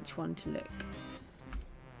want each one to look.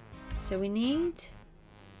 So we need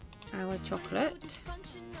our chocolate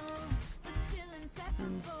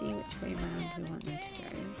and see which way round we want them to go.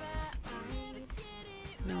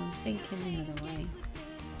 No, I'm thinking the other way.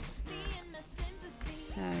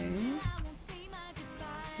 So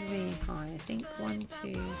 3 high. I think 1,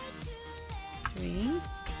 2, 3.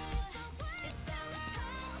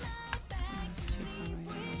 That's too far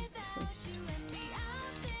away. Twist.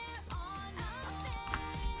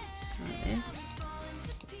 Like this.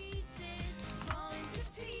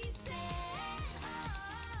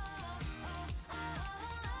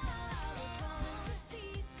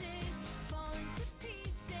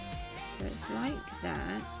 So it's like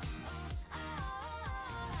that.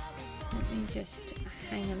 Let me just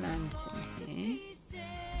hang a lantern here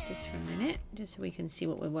just for a minute, just so we can see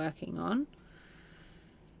what we're working on.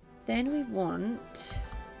 Then we want,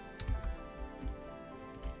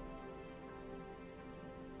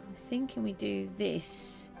 I'm thinking we do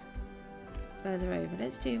this further over.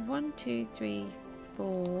 Let's do 1, 2, 3,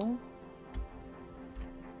 4.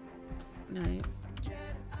 No.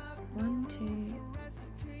 1, 2,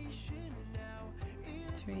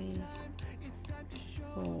 3,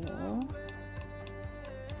 4.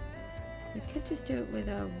 We could just do it with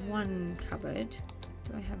a 1 cupboard.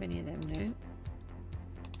 Do I have any of them? No.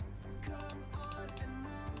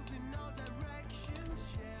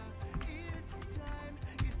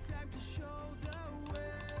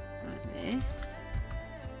 Like this.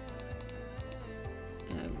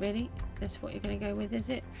 Really? That's what you're going to go with, is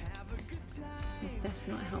it? That's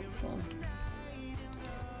not helpful.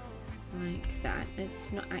 Like that.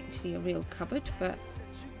 It's not actually a real cupboard, but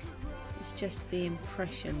it's just the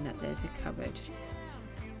impression that there's a cupboard.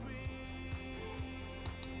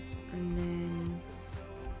 And then,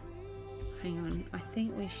 hang on, I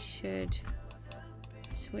think we should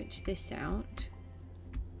switch this out,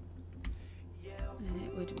 and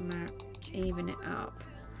it would even it up.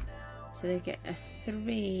 So they get a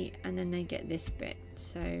 3 and then they get this bit.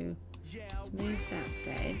 So let's move that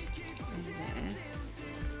bed over there.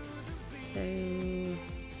 So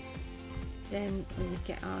then we would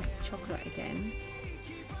get our chocolate again.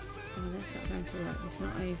 Oh, that's not going to work. It's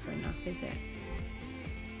not over enough, is it?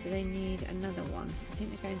 Do they need another one? I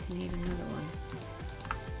think they're going to need another one.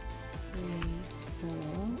 3,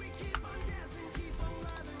 4.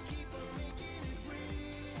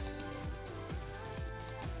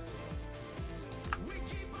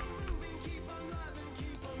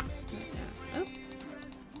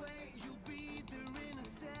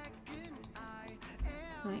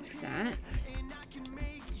 Like that.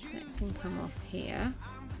 That can come off here.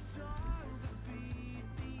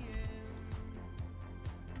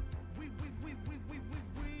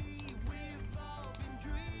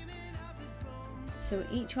 So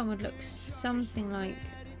each one would look something like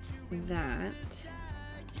that,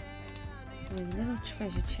 with a little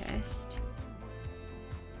treasure chest.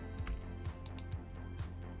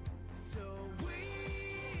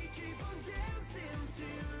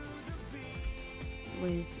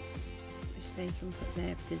 With, if they can put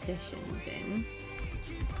their possessions in,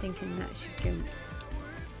 thinking that should go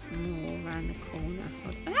more around the corner.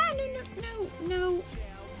 Ah, no.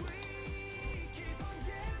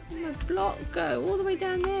 Where'd my block go? All the way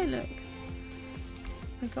down there, look.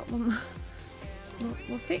 I got one more.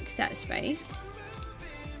 We'll fix that space.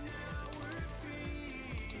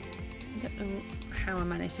 I don't know how I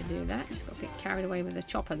managed to do that. Just got a bit carried away with the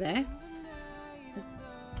chopper there.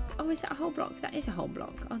 Oh, is that a whole block? That is a whole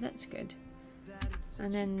block. Oh, that's good.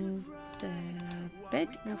 And then the bed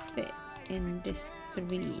will fit in this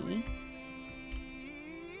 3.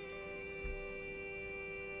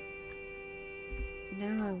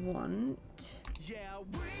 Now I want...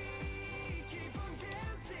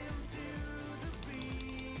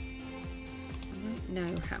 I don't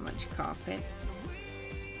know how much carpet.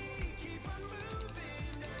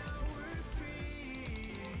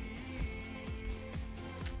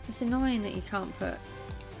 It's annoying that you can't put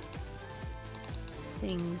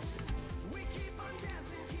things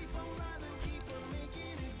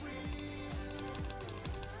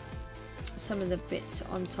some of the bits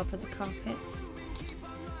on top of the carpets.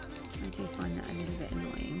 I do find that a little bit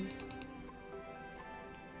annoying.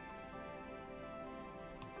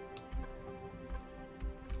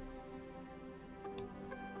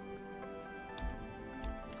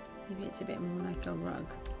 Maybe it's a bit more like a rug.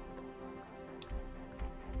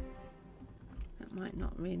 That might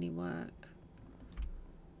not really work.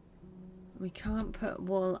 We can't put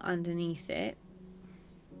wool underneath it.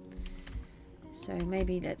 So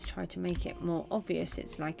maybe let's try to make it more obvious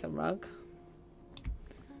it's like a rug.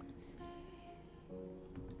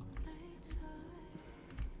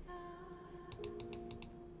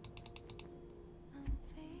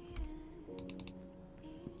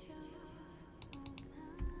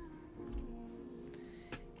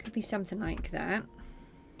 Could be something like that.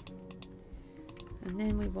 And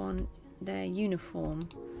then we want their uniform.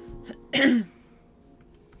 It's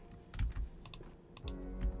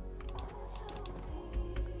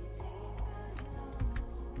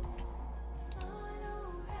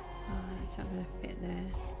not going to fit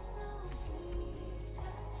there.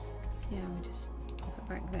 Yeah, we'll just pop it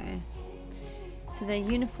back there. So their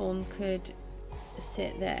uniform could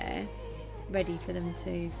sit there, ready for them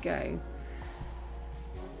to go.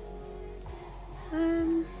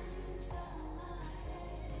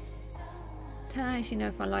 Don't actually know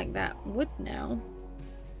if I like that wood now.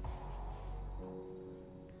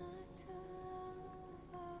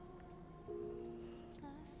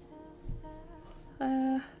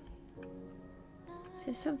 Is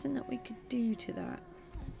there something that we could do to that?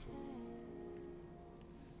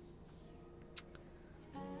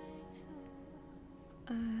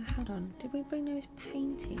 Hold on, did we bring those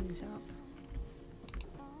paintings up?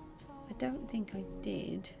 I don't think I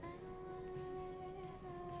did.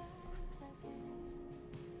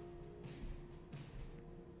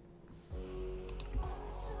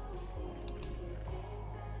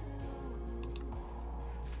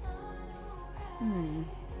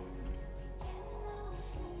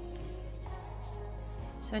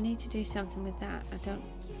 So I need to do something with that.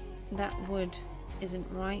 That wood isn't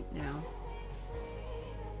right now.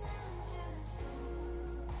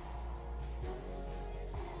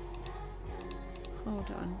 Hold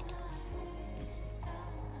on.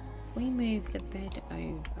 We move the bed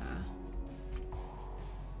over.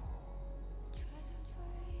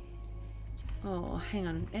 Oh, hang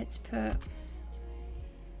on. Let's put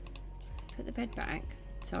the bed back.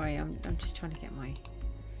 Sorry, I'm just trying to get my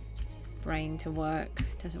brain to work.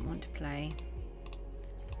 Doesn't want to play.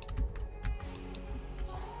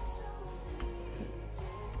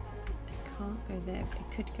 It can't go there, but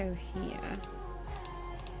it could go here.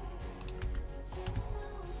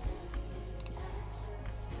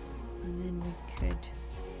 And then we could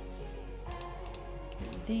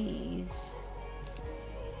get these.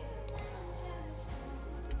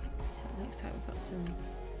 So it looks like we've got some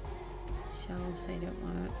shelves, they don't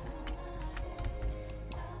work.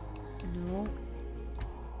 No.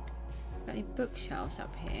 Got any bookshelves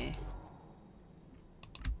up here?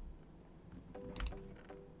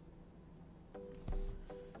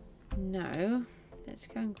 No. Let's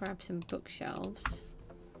go and grab some bookshelves.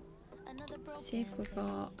 See if we've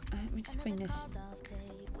got... let me just bring this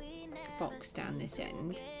box down this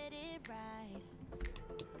end.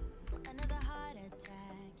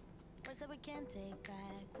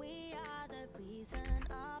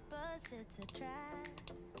 We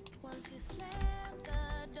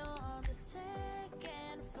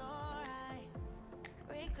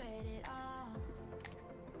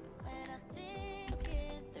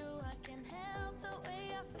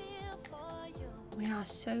are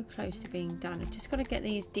so close to being done. I've just got to get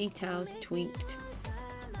these details tweaked,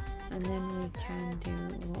 and then we can do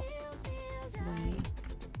what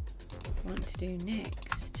we want to do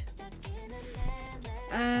next.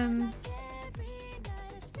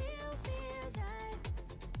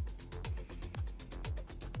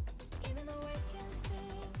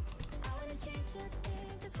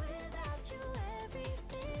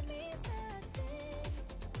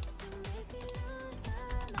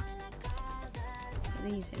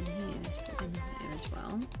 These in here, let's put them in there as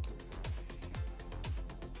well.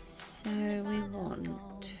 So we want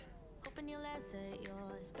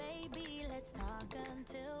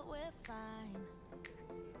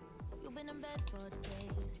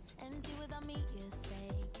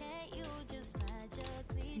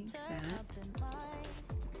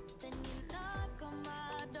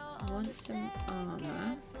I want some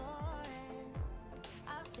armour.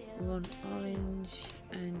 We want orange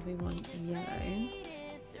and we want yellow.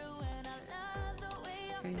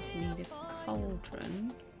 Going to need a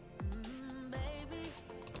cauldron.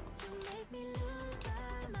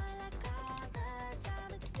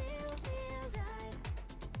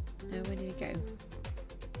 No, where did it go?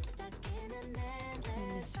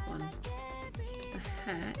 And this one. A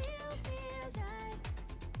hat.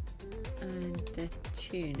 And the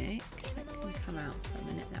tunic. That can come out for a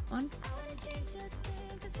minute, that one.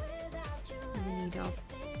 And we need our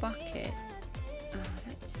bucket.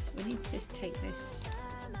 We need to just take these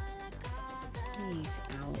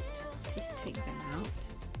out. Let's just take them out.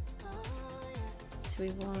 So we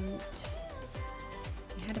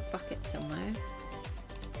had a bucket somewhere.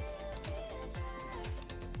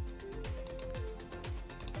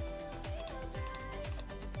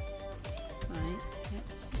 Right,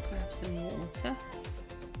 let's grab some water.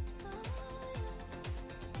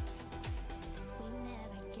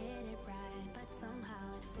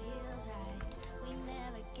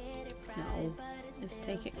 No, let's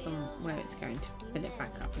take it from where it's going to fill it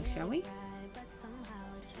back up, shall we?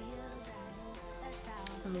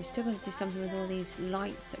 And we're still going to do something with all these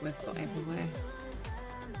lights that we've got everywhere.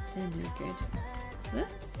 They're no good.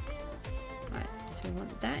 Right, so we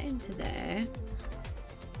want that into there.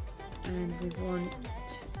 And we want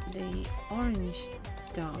the orange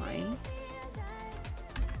dye.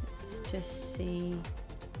 Let's just see.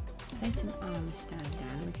 Place an armor stand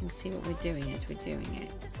down. We can see what we're doing as we're doing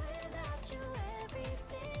it.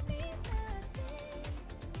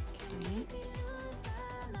 Okay.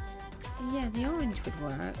 Yeah, the orange would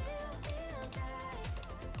work.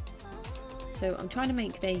 So I'm trying to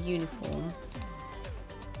make their uniform.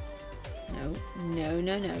 No, no,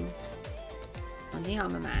 no, no. On the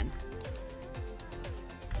armor man.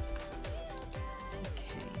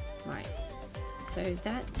 Okay, right. So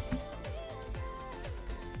that's...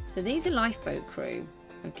 So these are lifeboat crew.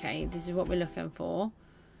 Okay, this is what we're looking for.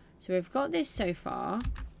 So we've got this so far.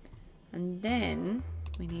 And then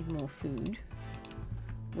we need more food.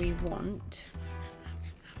 We want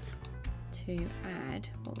to add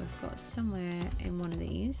what we've got somewhere in one of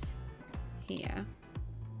these here.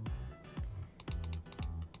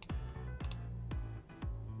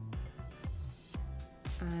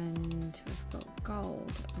 And we've got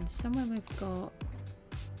gold, and somewhere we've got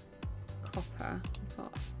copper, we've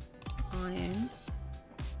got iron.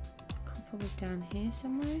 Copper was down here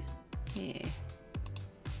somewhere. Here.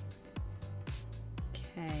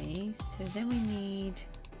 Okay, so then we need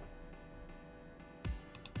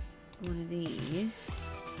one of these.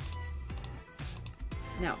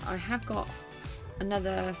 Now I have got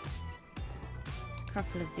another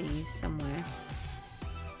couple of these somewhere.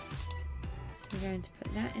 So we're going to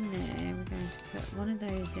put that in there. We're going to put one of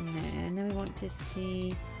those in there, and then we want to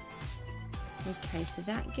see. Okay, so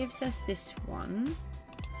that gives us this one.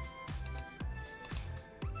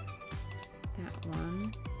 That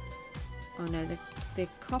one. Oh no, the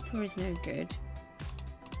copper is no good.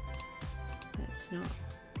 That's not.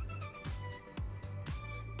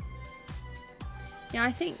 Yeah,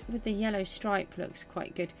 I think with the yellow stripe looks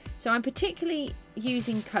quite good. So I'm particularly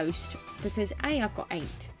using coast because A, I've got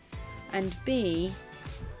 8, and B,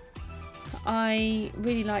 I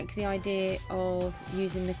really like the idea of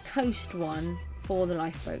using the coast one for the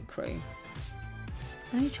lifeboat crew.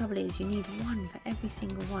 The only trouble is you need one for every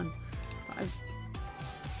single one.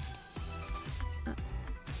 But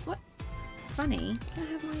what? Funny, can I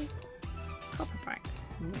have my copper back?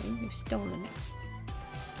 No, you've stolen it.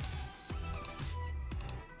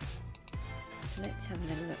 So let's have a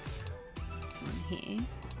little look. one here.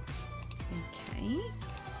 Okay.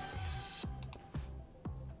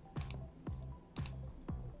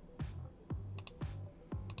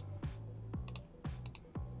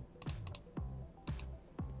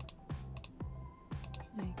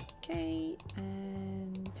 Okay,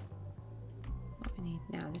 and what we need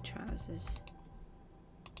now, the trousers.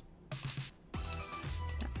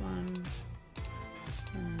 That one,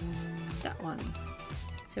 and that one.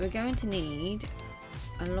 So we're going to need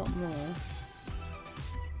a lot more.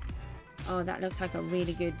 Oh, that looks like a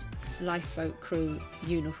really good lifeboat crew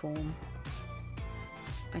uniform.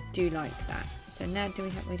 I do like that. So now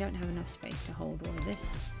we don't have enough space to hold all of this.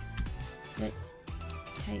 So let's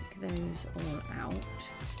take those all out.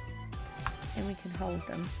 Then we can hold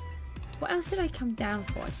them. What else did I come down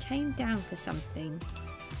for? I came down for something.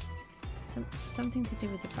 Something to do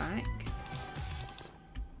with the back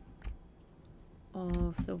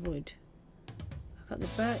of the wood. I've got the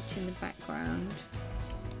birch in the background.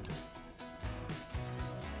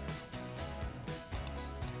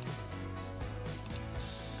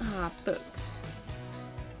 Ah, books.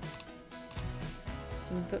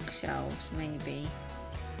 Some bookshelves, maybe.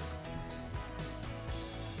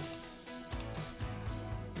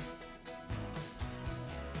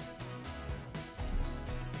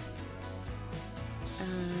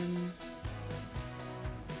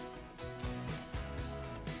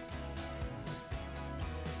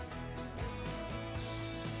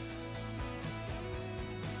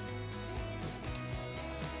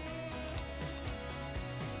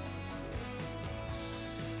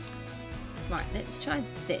 Right, let's try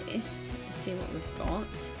this, see what we've got.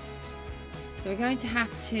 So we're going to have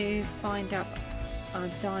to find up our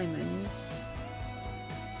diamonds.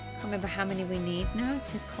 Can't remember how many we need now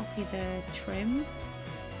to copy the trim.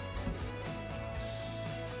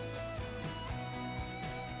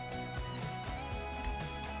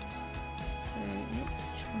 So let's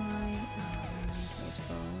try,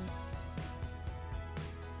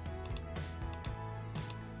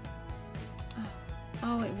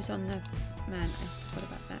 oh, it was on the man, I forgot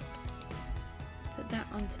about that. Let's put that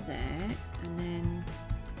onto there and then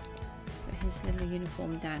put his little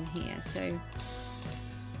uniform down here. So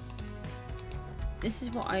this is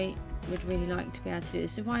what I would really like to be able to do.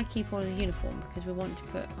 This is why I keep all the uniform, because we want to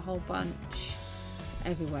put a whole bunch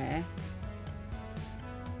everywhere.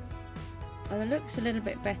 Well, it looks a little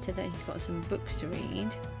bit better that he's got some books to read.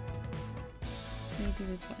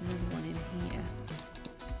 Maybe we put another one in here.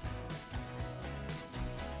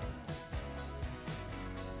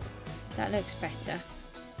 That looks better.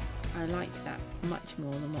 I like that much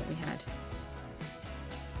more than what we had.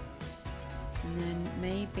 And then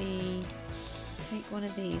maybe take one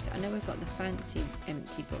of these. I know we've got the fancy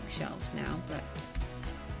empty bookshelves now, but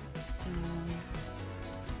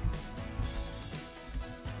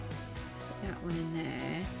put that one in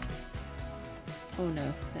there. Oh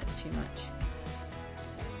no, that's too much.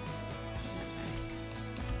 Put that back.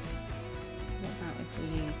 What about if we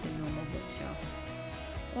use the normal bookshelf?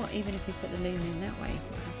 Or even if we put the loom in that way,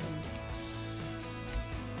 what happens?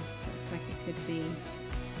 Looks like it could be...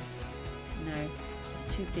 No,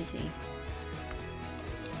 it's too busy.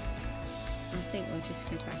 I think we'll just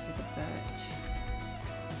go back with the birch,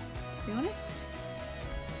 to be honest.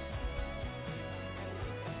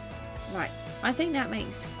 Right, I think that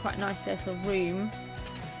makes quite a nice little room.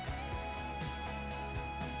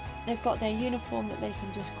 They've got their uniform that they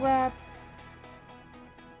can just grab.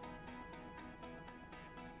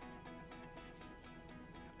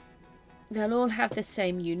 They'll all have the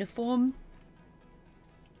same uniform.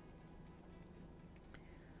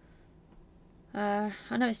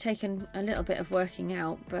 I know it's taken a little bit of working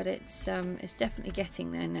out, but it's definitely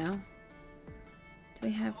getting there now. Do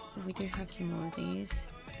we have? Oh, we do have some more of these.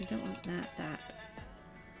 We don't want that.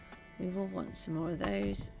 We will want some more of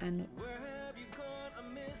those, and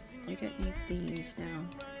we don't need these now.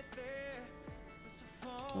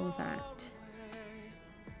 Or that.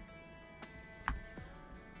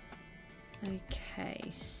 Okay,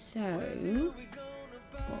 so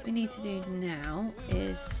what we need to do now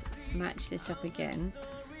is match this up again.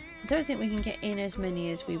 I don't think we can get in as many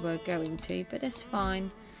as we were going to, but that's fine.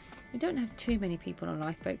 We don't have too many people on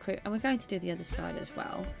Lifeboat Crew, and we're going to do the other side as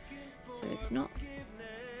well, so it's not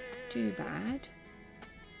too bad.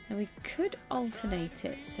 Now we could alternate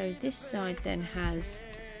it, so this side then has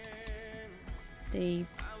the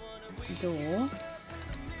door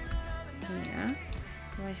here.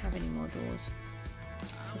 Do I have any more doors?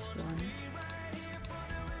 Just one.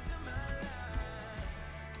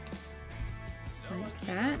 Like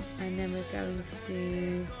that, and then we're going to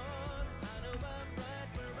do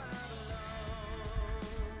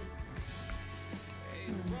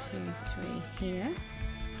 2, 3 here.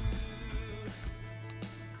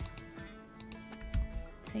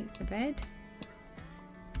 Take the bed.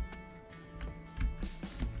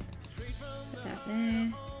 Put that there.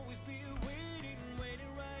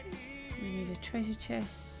 We need a treasure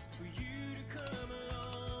chest.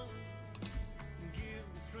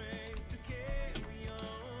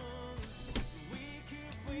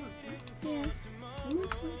 Yeah. I'm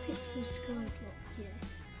not going to pick some sky block here.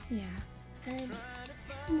 Yeah.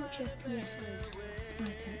 Guess how much FPS I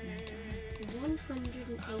don't know, darling.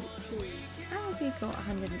 118. How have you got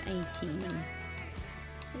 118?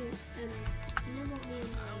 So, you know what me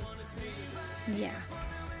and my Yeah.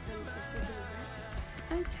 it's probably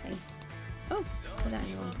that. Okay. Oh, put that in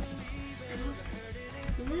the wrong place. And also,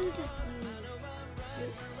 you know that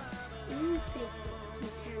in Bedrock you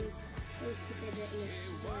can play together in a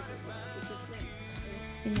survival world with your friends,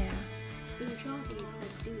 right? Yeah. In Java you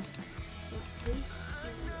can't do that, but with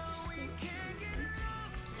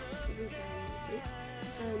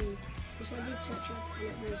which I did touch up and it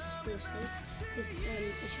was real safe, is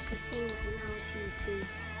it's just a thing that allows you to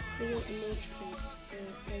create a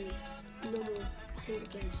multiplayer, a normal single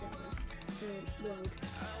player server world,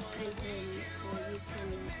 and you can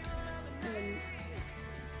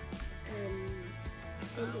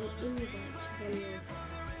send an invite to one of your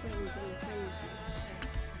friends on your friends list.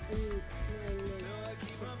 And mine was the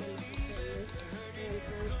friend and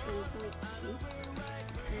I was trying to invite them,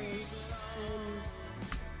 and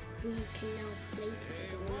we can now play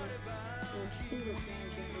together on a single player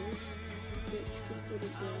world, which we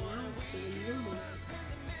wouldn't be allowed to in normal.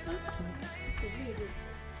 It's really good.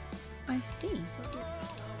 I see.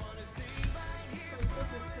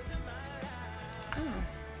 Oh.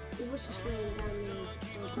 It was just laying down there.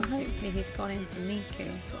 Well, hopefully he's gone into Miku,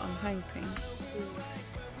 that's what I'm hoping.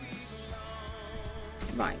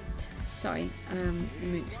 Right, sorry,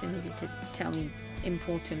 Mooks needed to tell me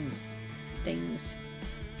important things.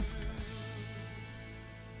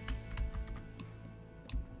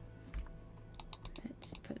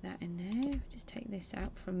 Let's put that in there, just take this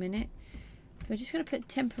out for a minute. We're just going to put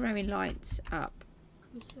temporary lights up.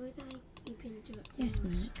 I'm sorry that I keep interrupting. Yes,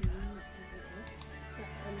 ma'am.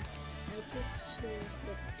 I just saw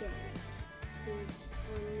the day is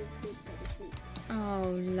on the bed asleep. Oh,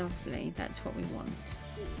 lovely. That's what we want.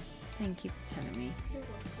 Thank you for telling me. You're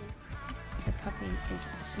welcome. The puppy is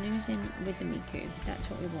snoozing with the Miku. That's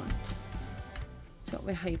what we want. That's what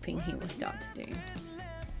we're hoping he will start to do.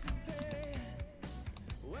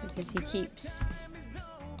 Because he keeps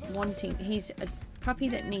wanting... He's a puppy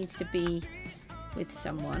that needs to be with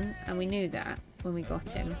someone, and we knew that when we got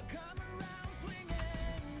him.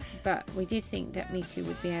 But we did think that Miku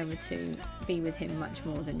would be able to be with him much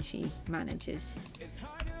more than she manages.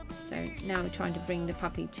 So now we're trying to bring the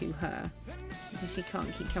puppy to her, because she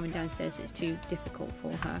can't keep coming downstairs, it's too difficult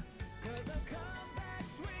for her.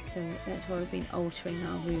 So that's why we've been altering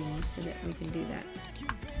our rooms so that we can do that.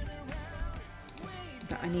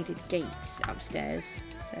 But I needed gates upstairs,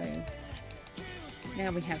 so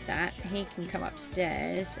now we have that. He can come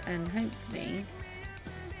upstairs and hopefully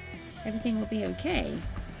everything will be okay.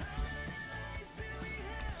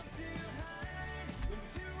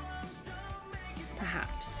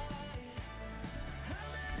 Perhaps.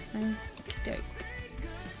 Okey-doke.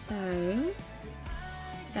 So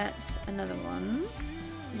that's another one.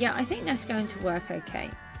 Yeah, I think that's going to work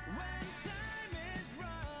okay.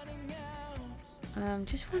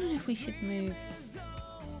 Just wondering if we should move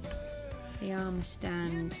the arm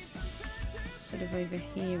stand sort of over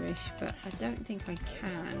here-ish, but I don't think I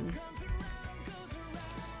can.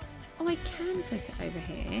 Oh, I can put it over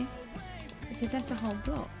here because that's a whole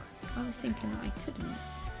block. I was thinking that I couldn't.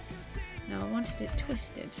 No, I wanted it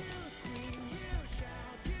twisted.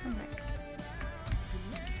 Come back.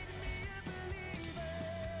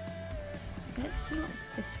 Let's knock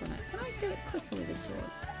this one out. Can I do it quicker with a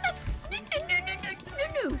sword?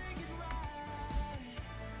 No.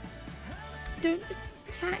 Don't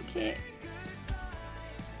attack it.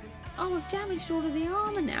 Oh, I've damaged all of the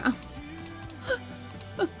armour now.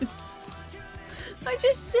 I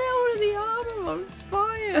just set all of the armour on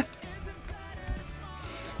fire.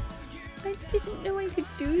 I didn't know I could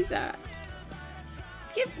do that.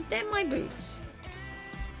 They're my boots.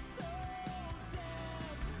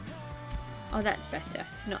 Oh, that's better.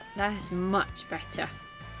 It's not. That's much better.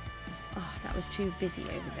 Oh, that was too busy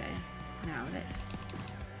over there. Now let's...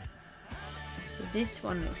 So this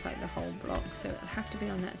one looks like the whole block, so it'll have to be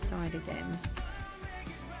on that side again.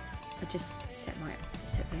 I just set the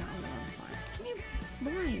armour on fire. Can you...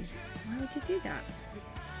 Why? Why would you do that?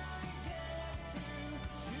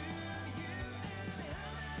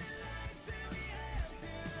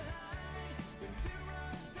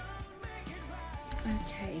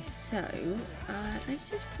 so let's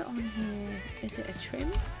just put on here, is it a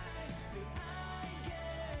trim?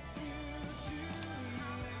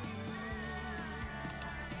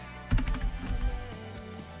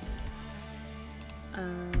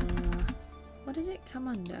 What does it come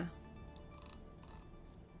under?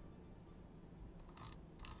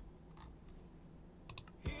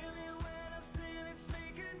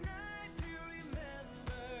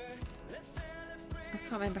 I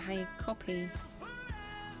can't remember how you copy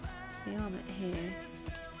the arm at here.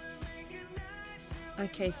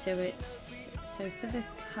 Okay, so it's, so for the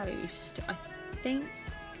coast, I think,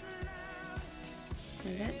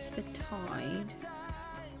 no, that's the tide.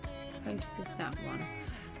 Coast is that one.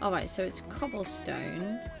 Alright, so it's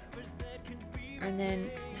cobblestone, and then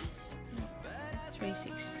that's 3,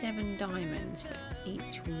 6, 7 diamonds for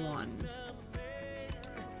each one,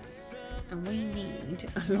 and we need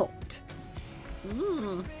a lot.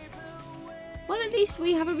 Well, at least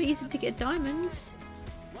we have a reason to get diamonds.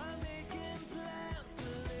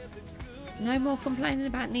 No more complaining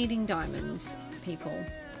about needing diamonds, people.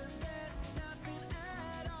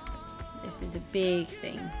 This is a big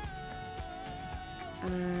thing.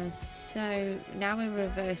 So now we're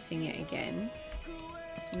reversing it again.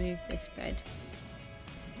 Let's move this bed.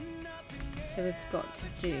 So we've got to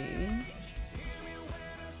do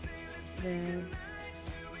the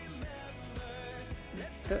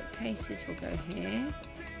bookcases will go here,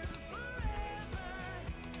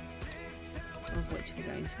 of which we're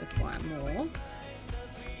going to require more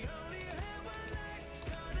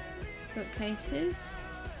bookcases,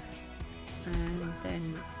 and then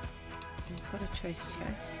we've got a treasure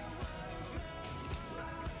chest,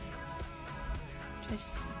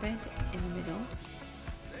 treasure bed in the middle,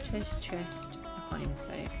 treasure chest, I can't even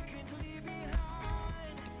say it,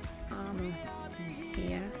 armor is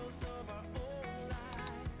here,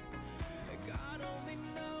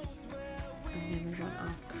 and then we want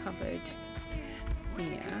our cupboard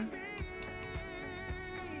here,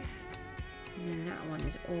 and then that one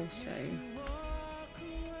is also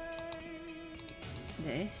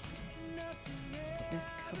this. The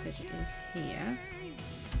cupboard is here.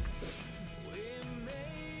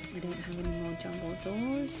 I don't have any more jungle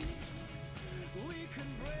doors.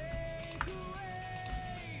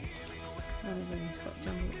 One of them's got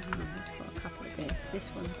jungle. Oh, it's got a couple of bits. This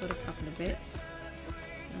one's got a couple of bits.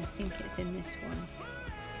 I think it's in this one.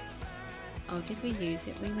 Oh, did we use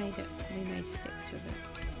it? We made sticks with it.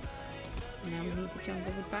 Now we need the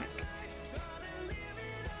jungle wood back.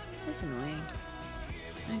 That's annoying.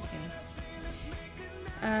 Okay.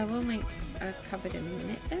 We'll make a cupboard in a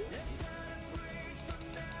minute then.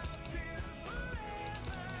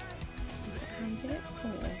 How you did it?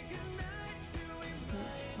 4.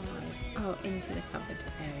 That's 5. Oh, into the cupboard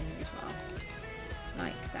area as well.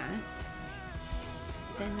 Like that.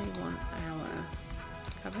 Then we want our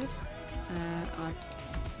cupboard, our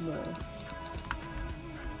wall.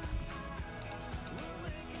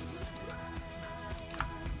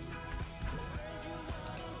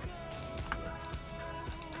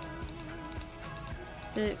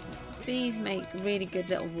 So these make really good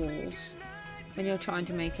little walls when you're trying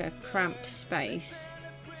to make a cramped space.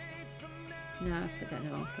 No, I put that in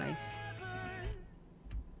the wrong place.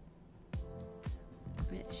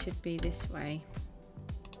 It should be this way.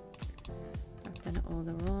 I've done it all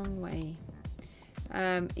the wrong way.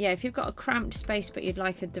 Yeah, if you've got a cramped space but you'd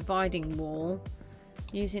like a dividing wall,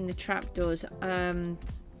 using the trapdoors,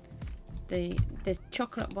 the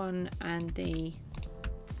chocolate one and the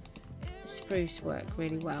spruce work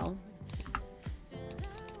really well.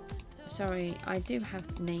 Sorry, I do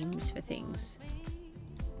have names for things,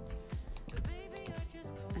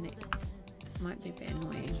 and it might be a bit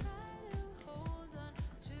annoying.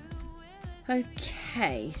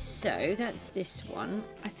 Okay, so that's this one.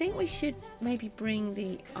 I think we should maybe bring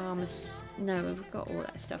the armor. No, we've got all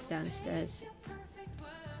that stuff downstairs.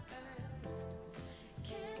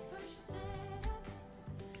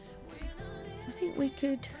 I think we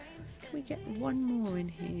could. Can we get one more in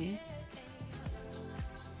here?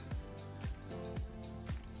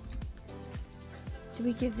 Do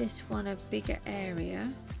we give this one a bigger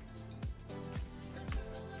area?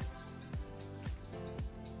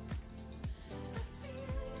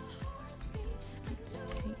 Let's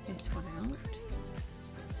take this one out.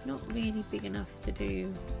 It's not really big enough to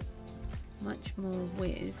do much more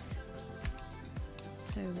with.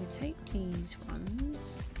 So we'll take these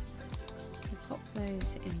ones. Pop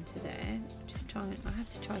those into there. Just try. I have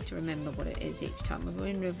to try to remember what it is each time. We're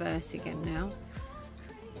in reverse again now.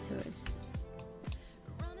 So it's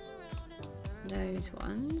those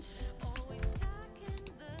ones,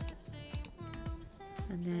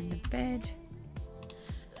 and then the bed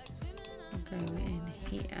go in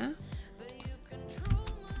here,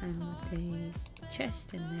 and the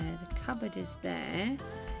chest in there, the cupboard is there.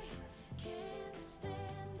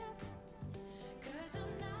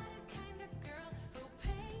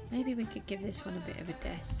 Maybe we could give this one a bit of a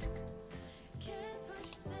desk.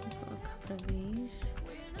 I've got a couple of these.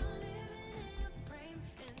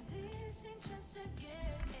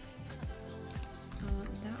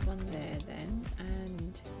 That one there then,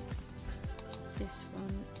 and this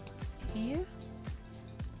one here.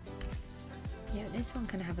 Yeah, this one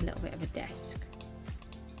can have a little bit of a desk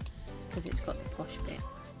because it's got the posh bit.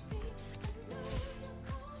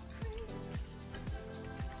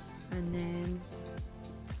 And then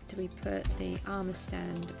do we put the armour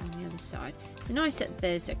stand on the other side? It's nice that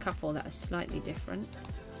there's a couple that are slightly different.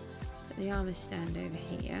 Put the armour stand over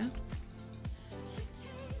here.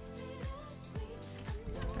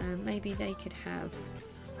 Maybe they could have,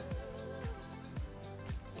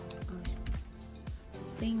 I was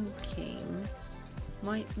thinking,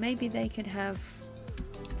 maybe they could have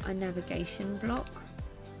a navigation block,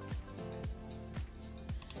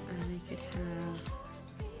 and they could have,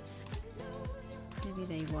 maybe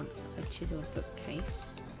they want a chiseled bookcase.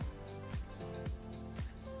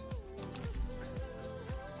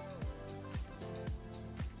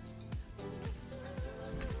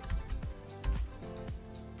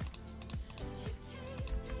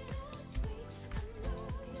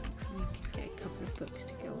 Books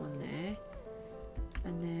to go on there,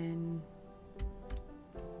 and then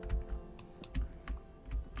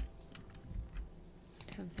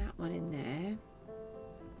have that one in there.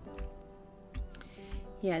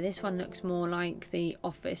 Yeah, this one looks more like the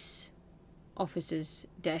officer's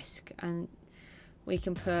desk, and we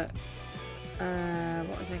can put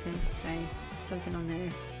what was I going to say? Something on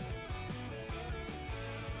there.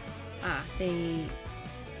 Ah, the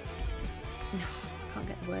I can't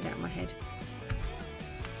get the word out of my head.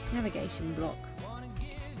 Navigation block,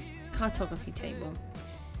 cartography table.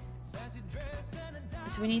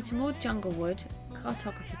 So we need some more jungle wood,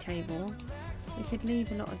 cartography table. We could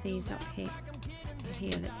leave a lot of these up here.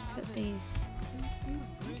 Let's put these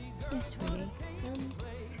this way.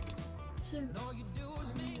 So on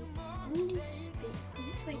this bit, because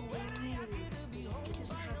it's like iron, it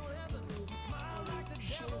doesn't have any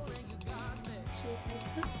shoulders. So we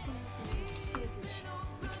put one of the silver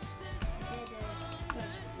shoulders. They're the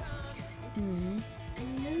first ones. And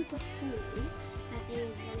you know before that they were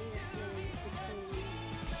running at between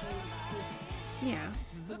yeah.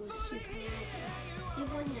 It was super loud. They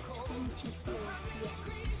running at 24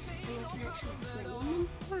 yes, and I can actually play them.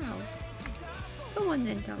 Wow. Go on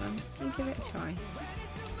then, Dylan. You give it a try.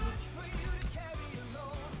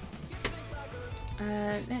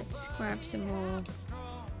 Let's grab some more.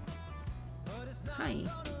 Hi.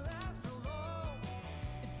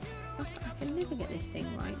 I can never get this thing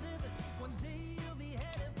right.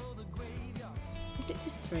 Is it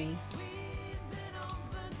just 3?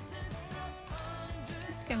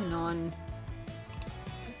 What's going on?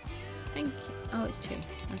 Thank you. Oh, it's 2. Okay.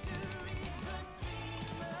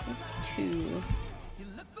 It's 2.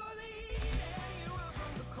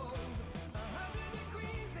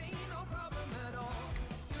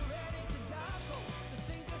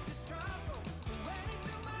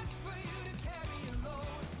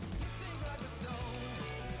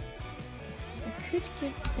 I could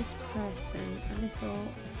give this person a little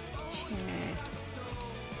chair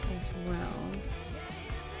as well.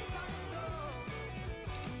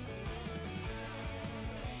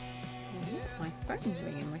 My phone's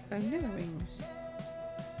ringing. My phone never rings.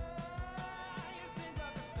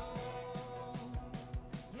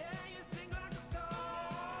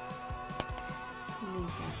 Leave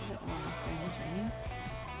that a little while my phone is ringing.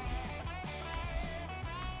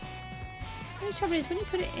 The trouble is, when you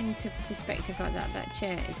put it into perspective like that, that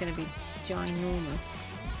chair is going to be ginormous.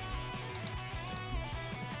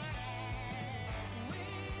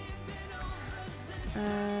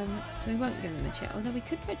 So we won't give them a chair, although we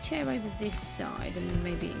could put a chair over this side and then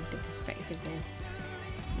maybe the perspective will...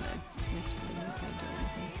 No, that's probably not going to do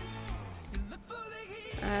anything.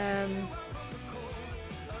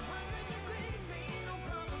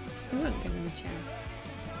 We won't give them a chair.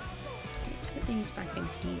 Let's put these back in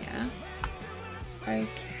here.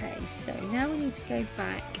 Okay, so now we need to go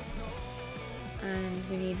back and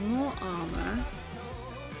we need more armour,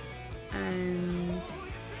 and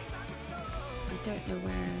I don't know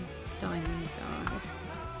where diamonds are.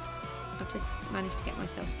 I've just managed to get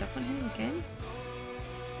myself stuck on here again.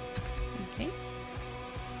 Okay.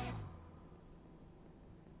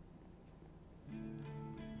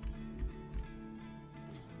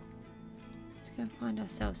 Let's go and find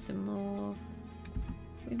ourselves some more.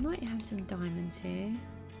 We might have some diamonds here.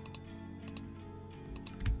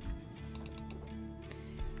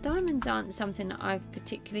 Diamonds aren't something that I've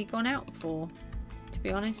particularly gone out for, to be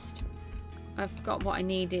honest. I've got what I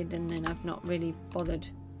needed and then I've not really bothered.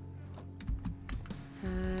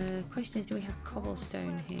 Question is, do we have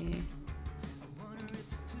cobblestone here?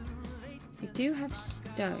 We do have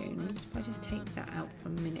stone. If I just take that out for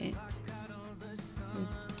a minute. We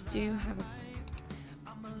do have a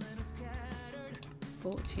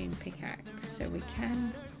fortune pickaxe, so we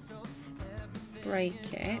can break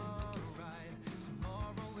it.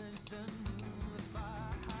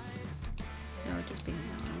 No, it'll just be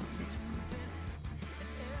this one.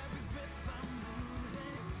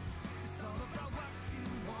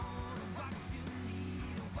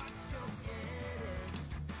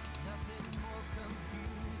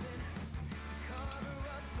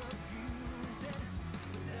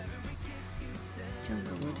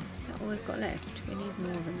 Jungle wood. Is that all we've got left? We need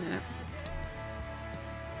more than that.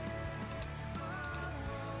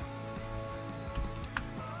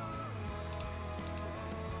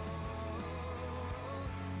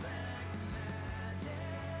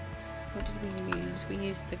 What did we use? We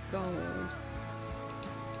used the gold.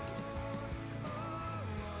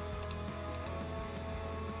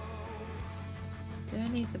 Did I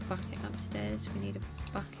leave the bucket upstairs? We need a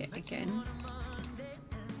bucket again.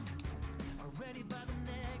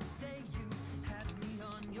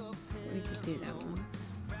 We could do that one.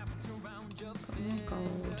 Got more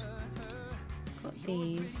gold. Got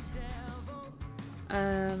these.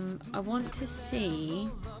 I want to see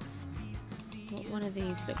what one of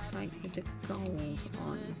these looks like with the gold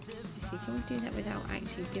on. Actually, can we do that without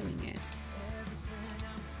actually doing it?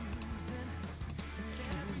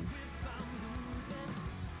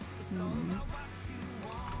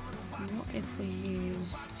 What if we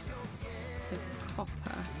used the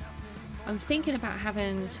copper? I'm thinking about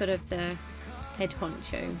having sort of the head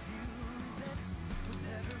honcho.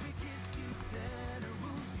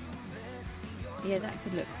 Yeah, that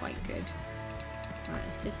could look quite good. Right,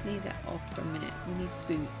 let's just leave that off for a minute. We need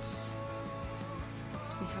boots.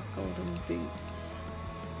 We have golden boots.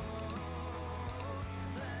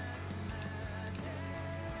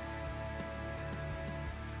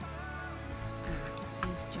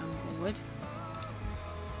 There's jungle wood.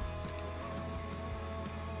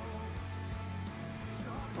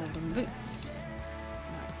 Golden boots.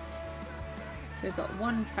 Right. So we've got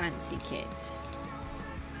one fancy kit.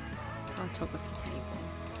 Cartography table.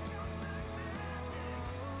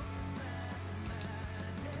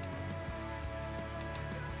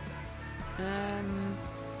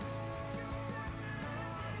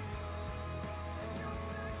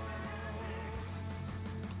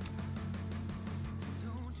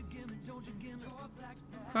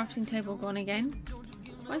 Crafting table gone again.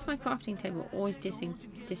 Why is my crafting table always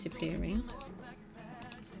disappearing?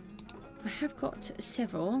 I have got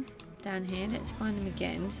several down here. Let's find them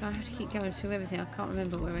again. So I have to keep going through everything. I can't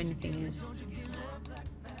remember where anything is.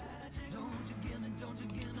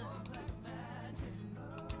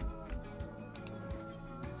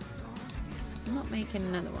 I'm not making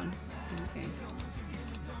another one. Okay.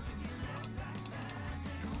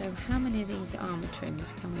 So how many of these armor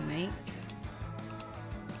trims can we make?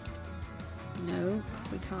 No,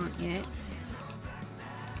 we can't yet.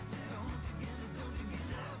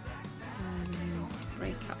 To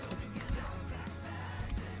break up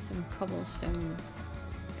some cobblestone.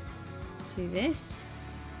 Let's do this.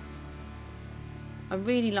 I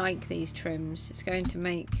really like these trims. It's going to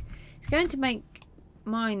make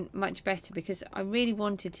mine much better because I really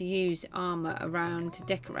wanted to use armor around to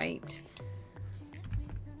decorate.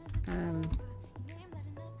 And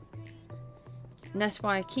that's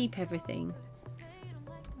why I keep everything,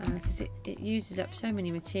 because it uses up so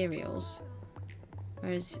many materials,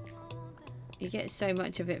 whereas you get so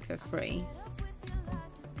much of it for free.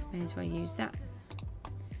 May as well use that.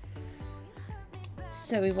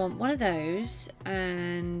 So we want one of those,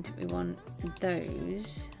 and we want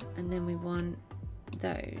those, and then we want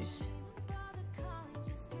those.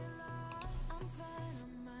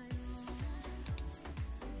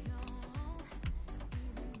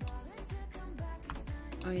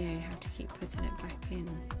 Oh yeah, you have to keep putting it back in.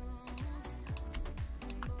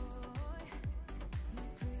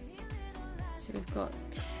 So we've got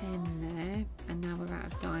 10 there, and now we're out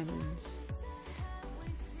of diamonds.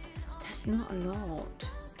 That's not a lot,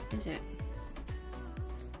 is it?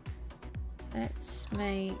 Let's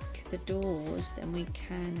make the doors, then we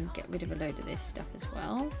can get rid of a load of this stuff as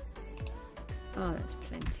well. Oh, that's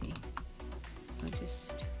plenty. I'll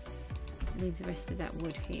just leave the rest of that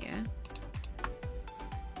wood here.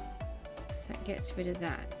 So that gets rid of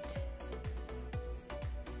that.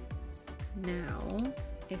 Now,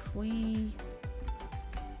 if we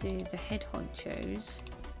do the head honchos,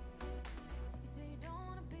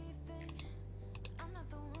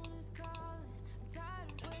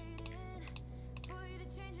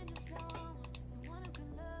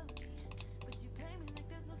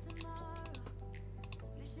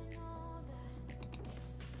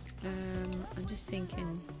 I'm just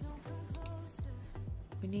thinking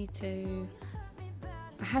we need to,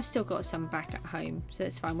 I have still got some back at home, so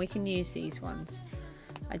that's fine, we can use these ones.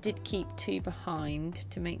 I did keep 2 behind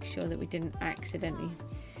to make sure that we didn't accidentally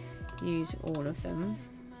use all of them.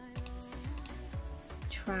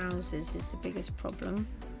 Trousers is the biggest problem.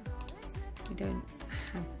 We don't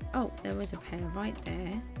have, oh, there was a pair right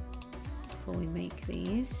there before we make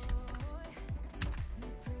these.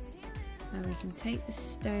 Now we can take the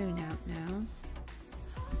stone out now.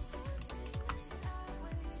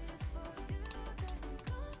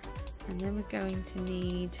 And then we're going to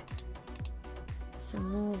need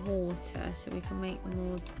some more water so we can make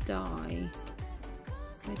more dye.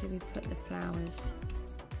 Where do we put the flowers?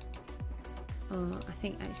 Oh, I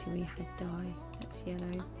think actually we had dye. That's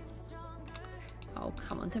yellow. Oh,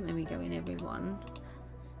 come on, don't let me go in every one.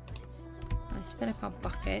 Let's fill up our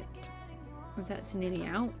bucket, because that's nearly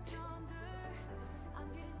out.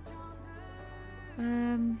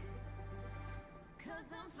 I'm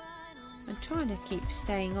trying to keep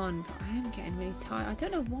staying on, but I am getting really tired. I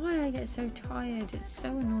don't know why I get so tired. It's so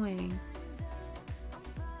annoying.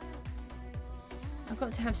 I've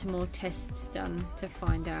got to have some more tests done to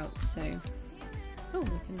find out, so... Oh,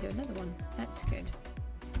 we can do another one. That's good.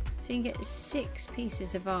 So you can get 6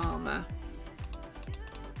 pieces of armour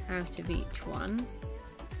out of each one.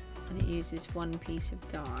 And it uses 1 piece of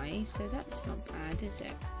dye, so that's not bad, is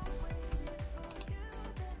it?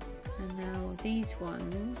 And now these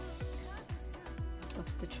ones,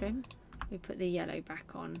 lost the trim, we put the yellow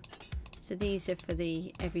back on. So these are for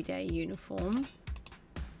the everyday uniform.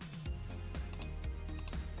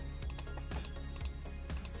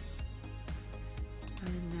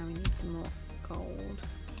 And now we need some more gold.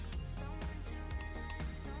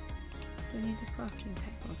 Do we need the crafting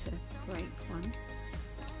table to break one?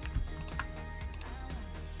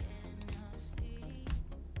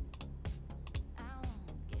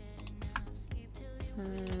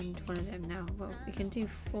 And one of them now. Well, we can do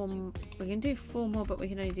 4. We can do 4 more, but we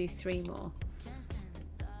can only do 3 more.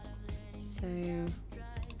 So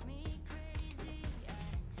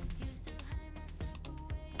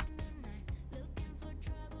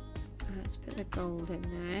let's put the gold in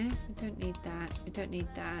there. We don't need that. We don't need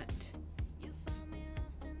that.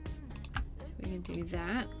 So we can do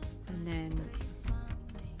that, and then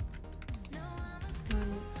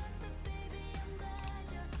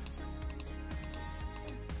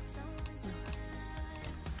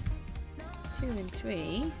 2 and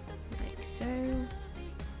 3, like so. No,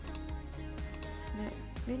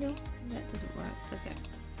 really? That doesn't work, does it?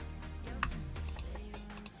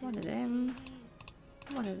 One of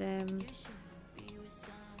them,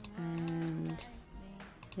 and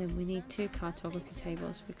then we need 2 cartography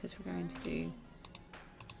tables because we're going to do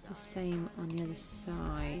the same on the other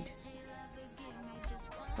side.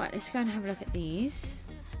 Right, let's go and have a look at these.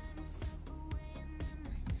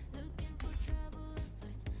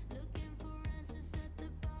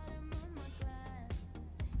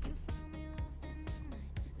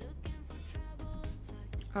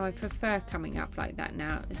 Oh, I prefer coming up like that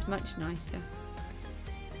now. It's much nicer.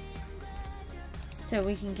 So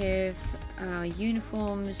we can give our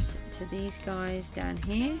uniforms to these guys down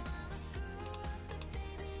here.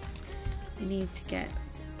 We need to get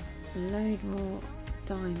a load more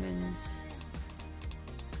diamonds.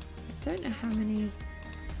 I don't know how many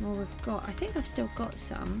more we've got. I think I've still got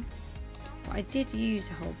some, but I did use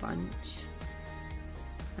a whole bunch.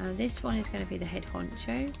 This one is going to be the head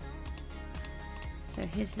honcho. So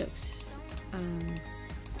his looks,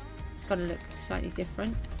 it's got to look slightly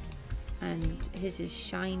different, and his is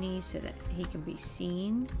shiny so that he can be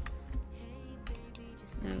seen.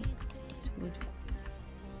 No, it's wood.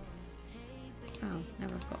 Oh, now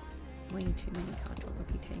I've got way too many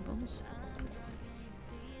cartography tables.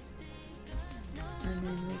 And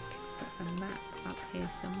then we put a map up here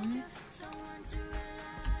somewhere,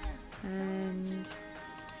 and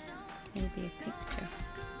maybe a picture.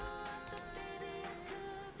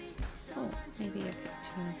 Oh, maybe a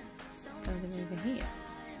picture further over here.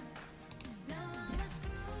 Yes.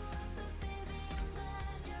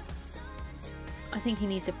 I think he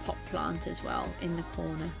needs a pot plant as well in the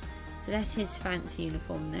corner. So that's his fancy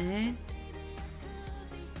uniform there.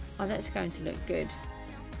 Oh, that's going to look good.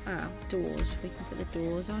 Ah, doors. We can put the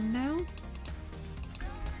doors on now.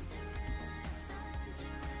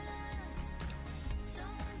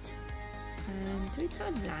 And do we put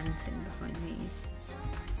a lantern behind these?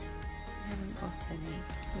 I haven't got any.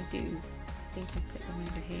 We do. I think I put them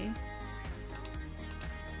over here.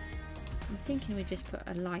 I'm thinking we just put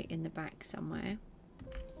a light in the back somewhere.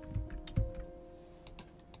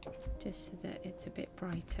 Just so that it's a bit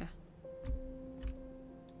brighter.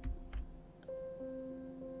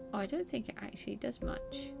 Oh, I don't think it actually does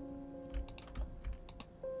much.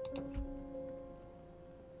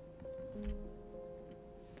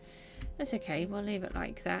 That's okay, we'll leave it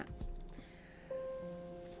like that.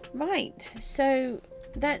 Right, so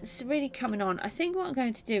that's really coming on. I think what I'm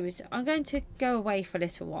going to do is I'm going to go away for a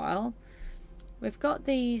little while. We've got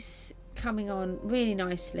these coming on really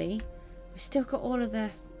nicely. We've still got all of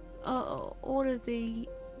the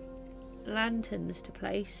lanterns to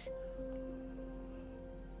place.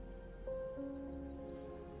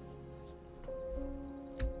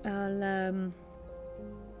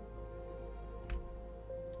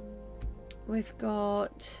 We've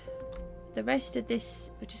got the rest of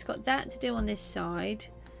this. We've just got that to do on this side,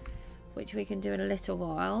 which we can do in a little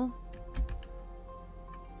while.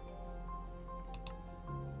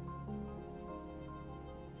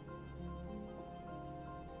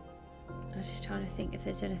 I'm just trying to think if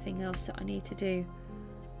there's anything else that I need to do.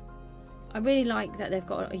 I really like that they've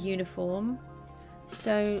got a uniform.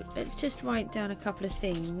 So let's just write down a couple of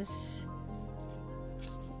things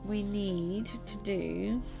we need to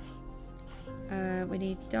do. We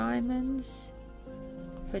need diamonds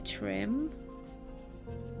for trim.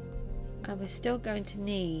 And we're still going to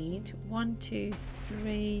need 1, 2,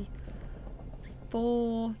 3,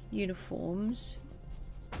 4 uniforms.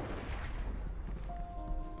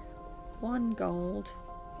 1 gold,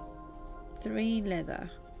 3 leather.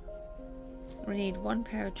 We need 1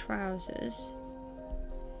 pair of trousers.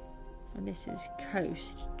 And this is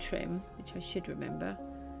coast trim, which I should remember.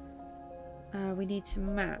 We need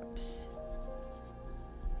some maps.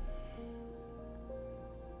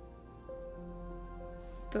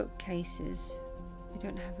 Bookcases. We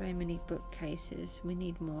don't have very many bookcases. We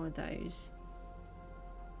need more of those.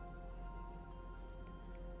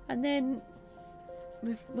 And then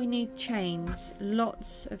we need chains.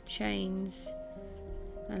 Lots of chains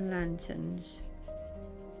and lanterns.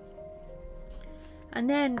 And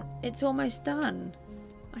then it's almost done.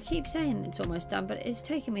 I keep saying it's almost done, but it's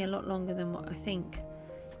taken me a lot longer than what I think.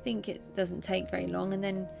 I think it doesn't take very long, and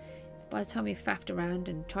then by the time you faffed around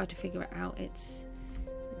and tried to figure it out, it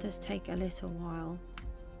does take a little while.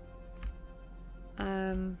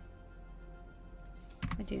 If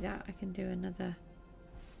I do that, I can do another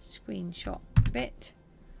screenshot bit.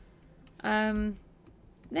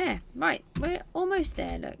 There, right, we're almost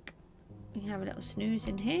there. Look, we can have a little snooze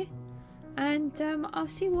in here. And I'll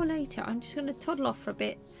see you all later. I'm just going to toddle off for a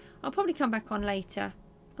bit. I'll probably come back on later.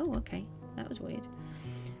 Oh, okay. That was weird.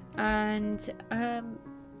 And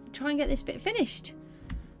try and get this bit finished.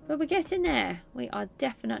 But we're getting there. We are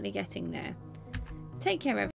definitely getting there. Take care, everyone.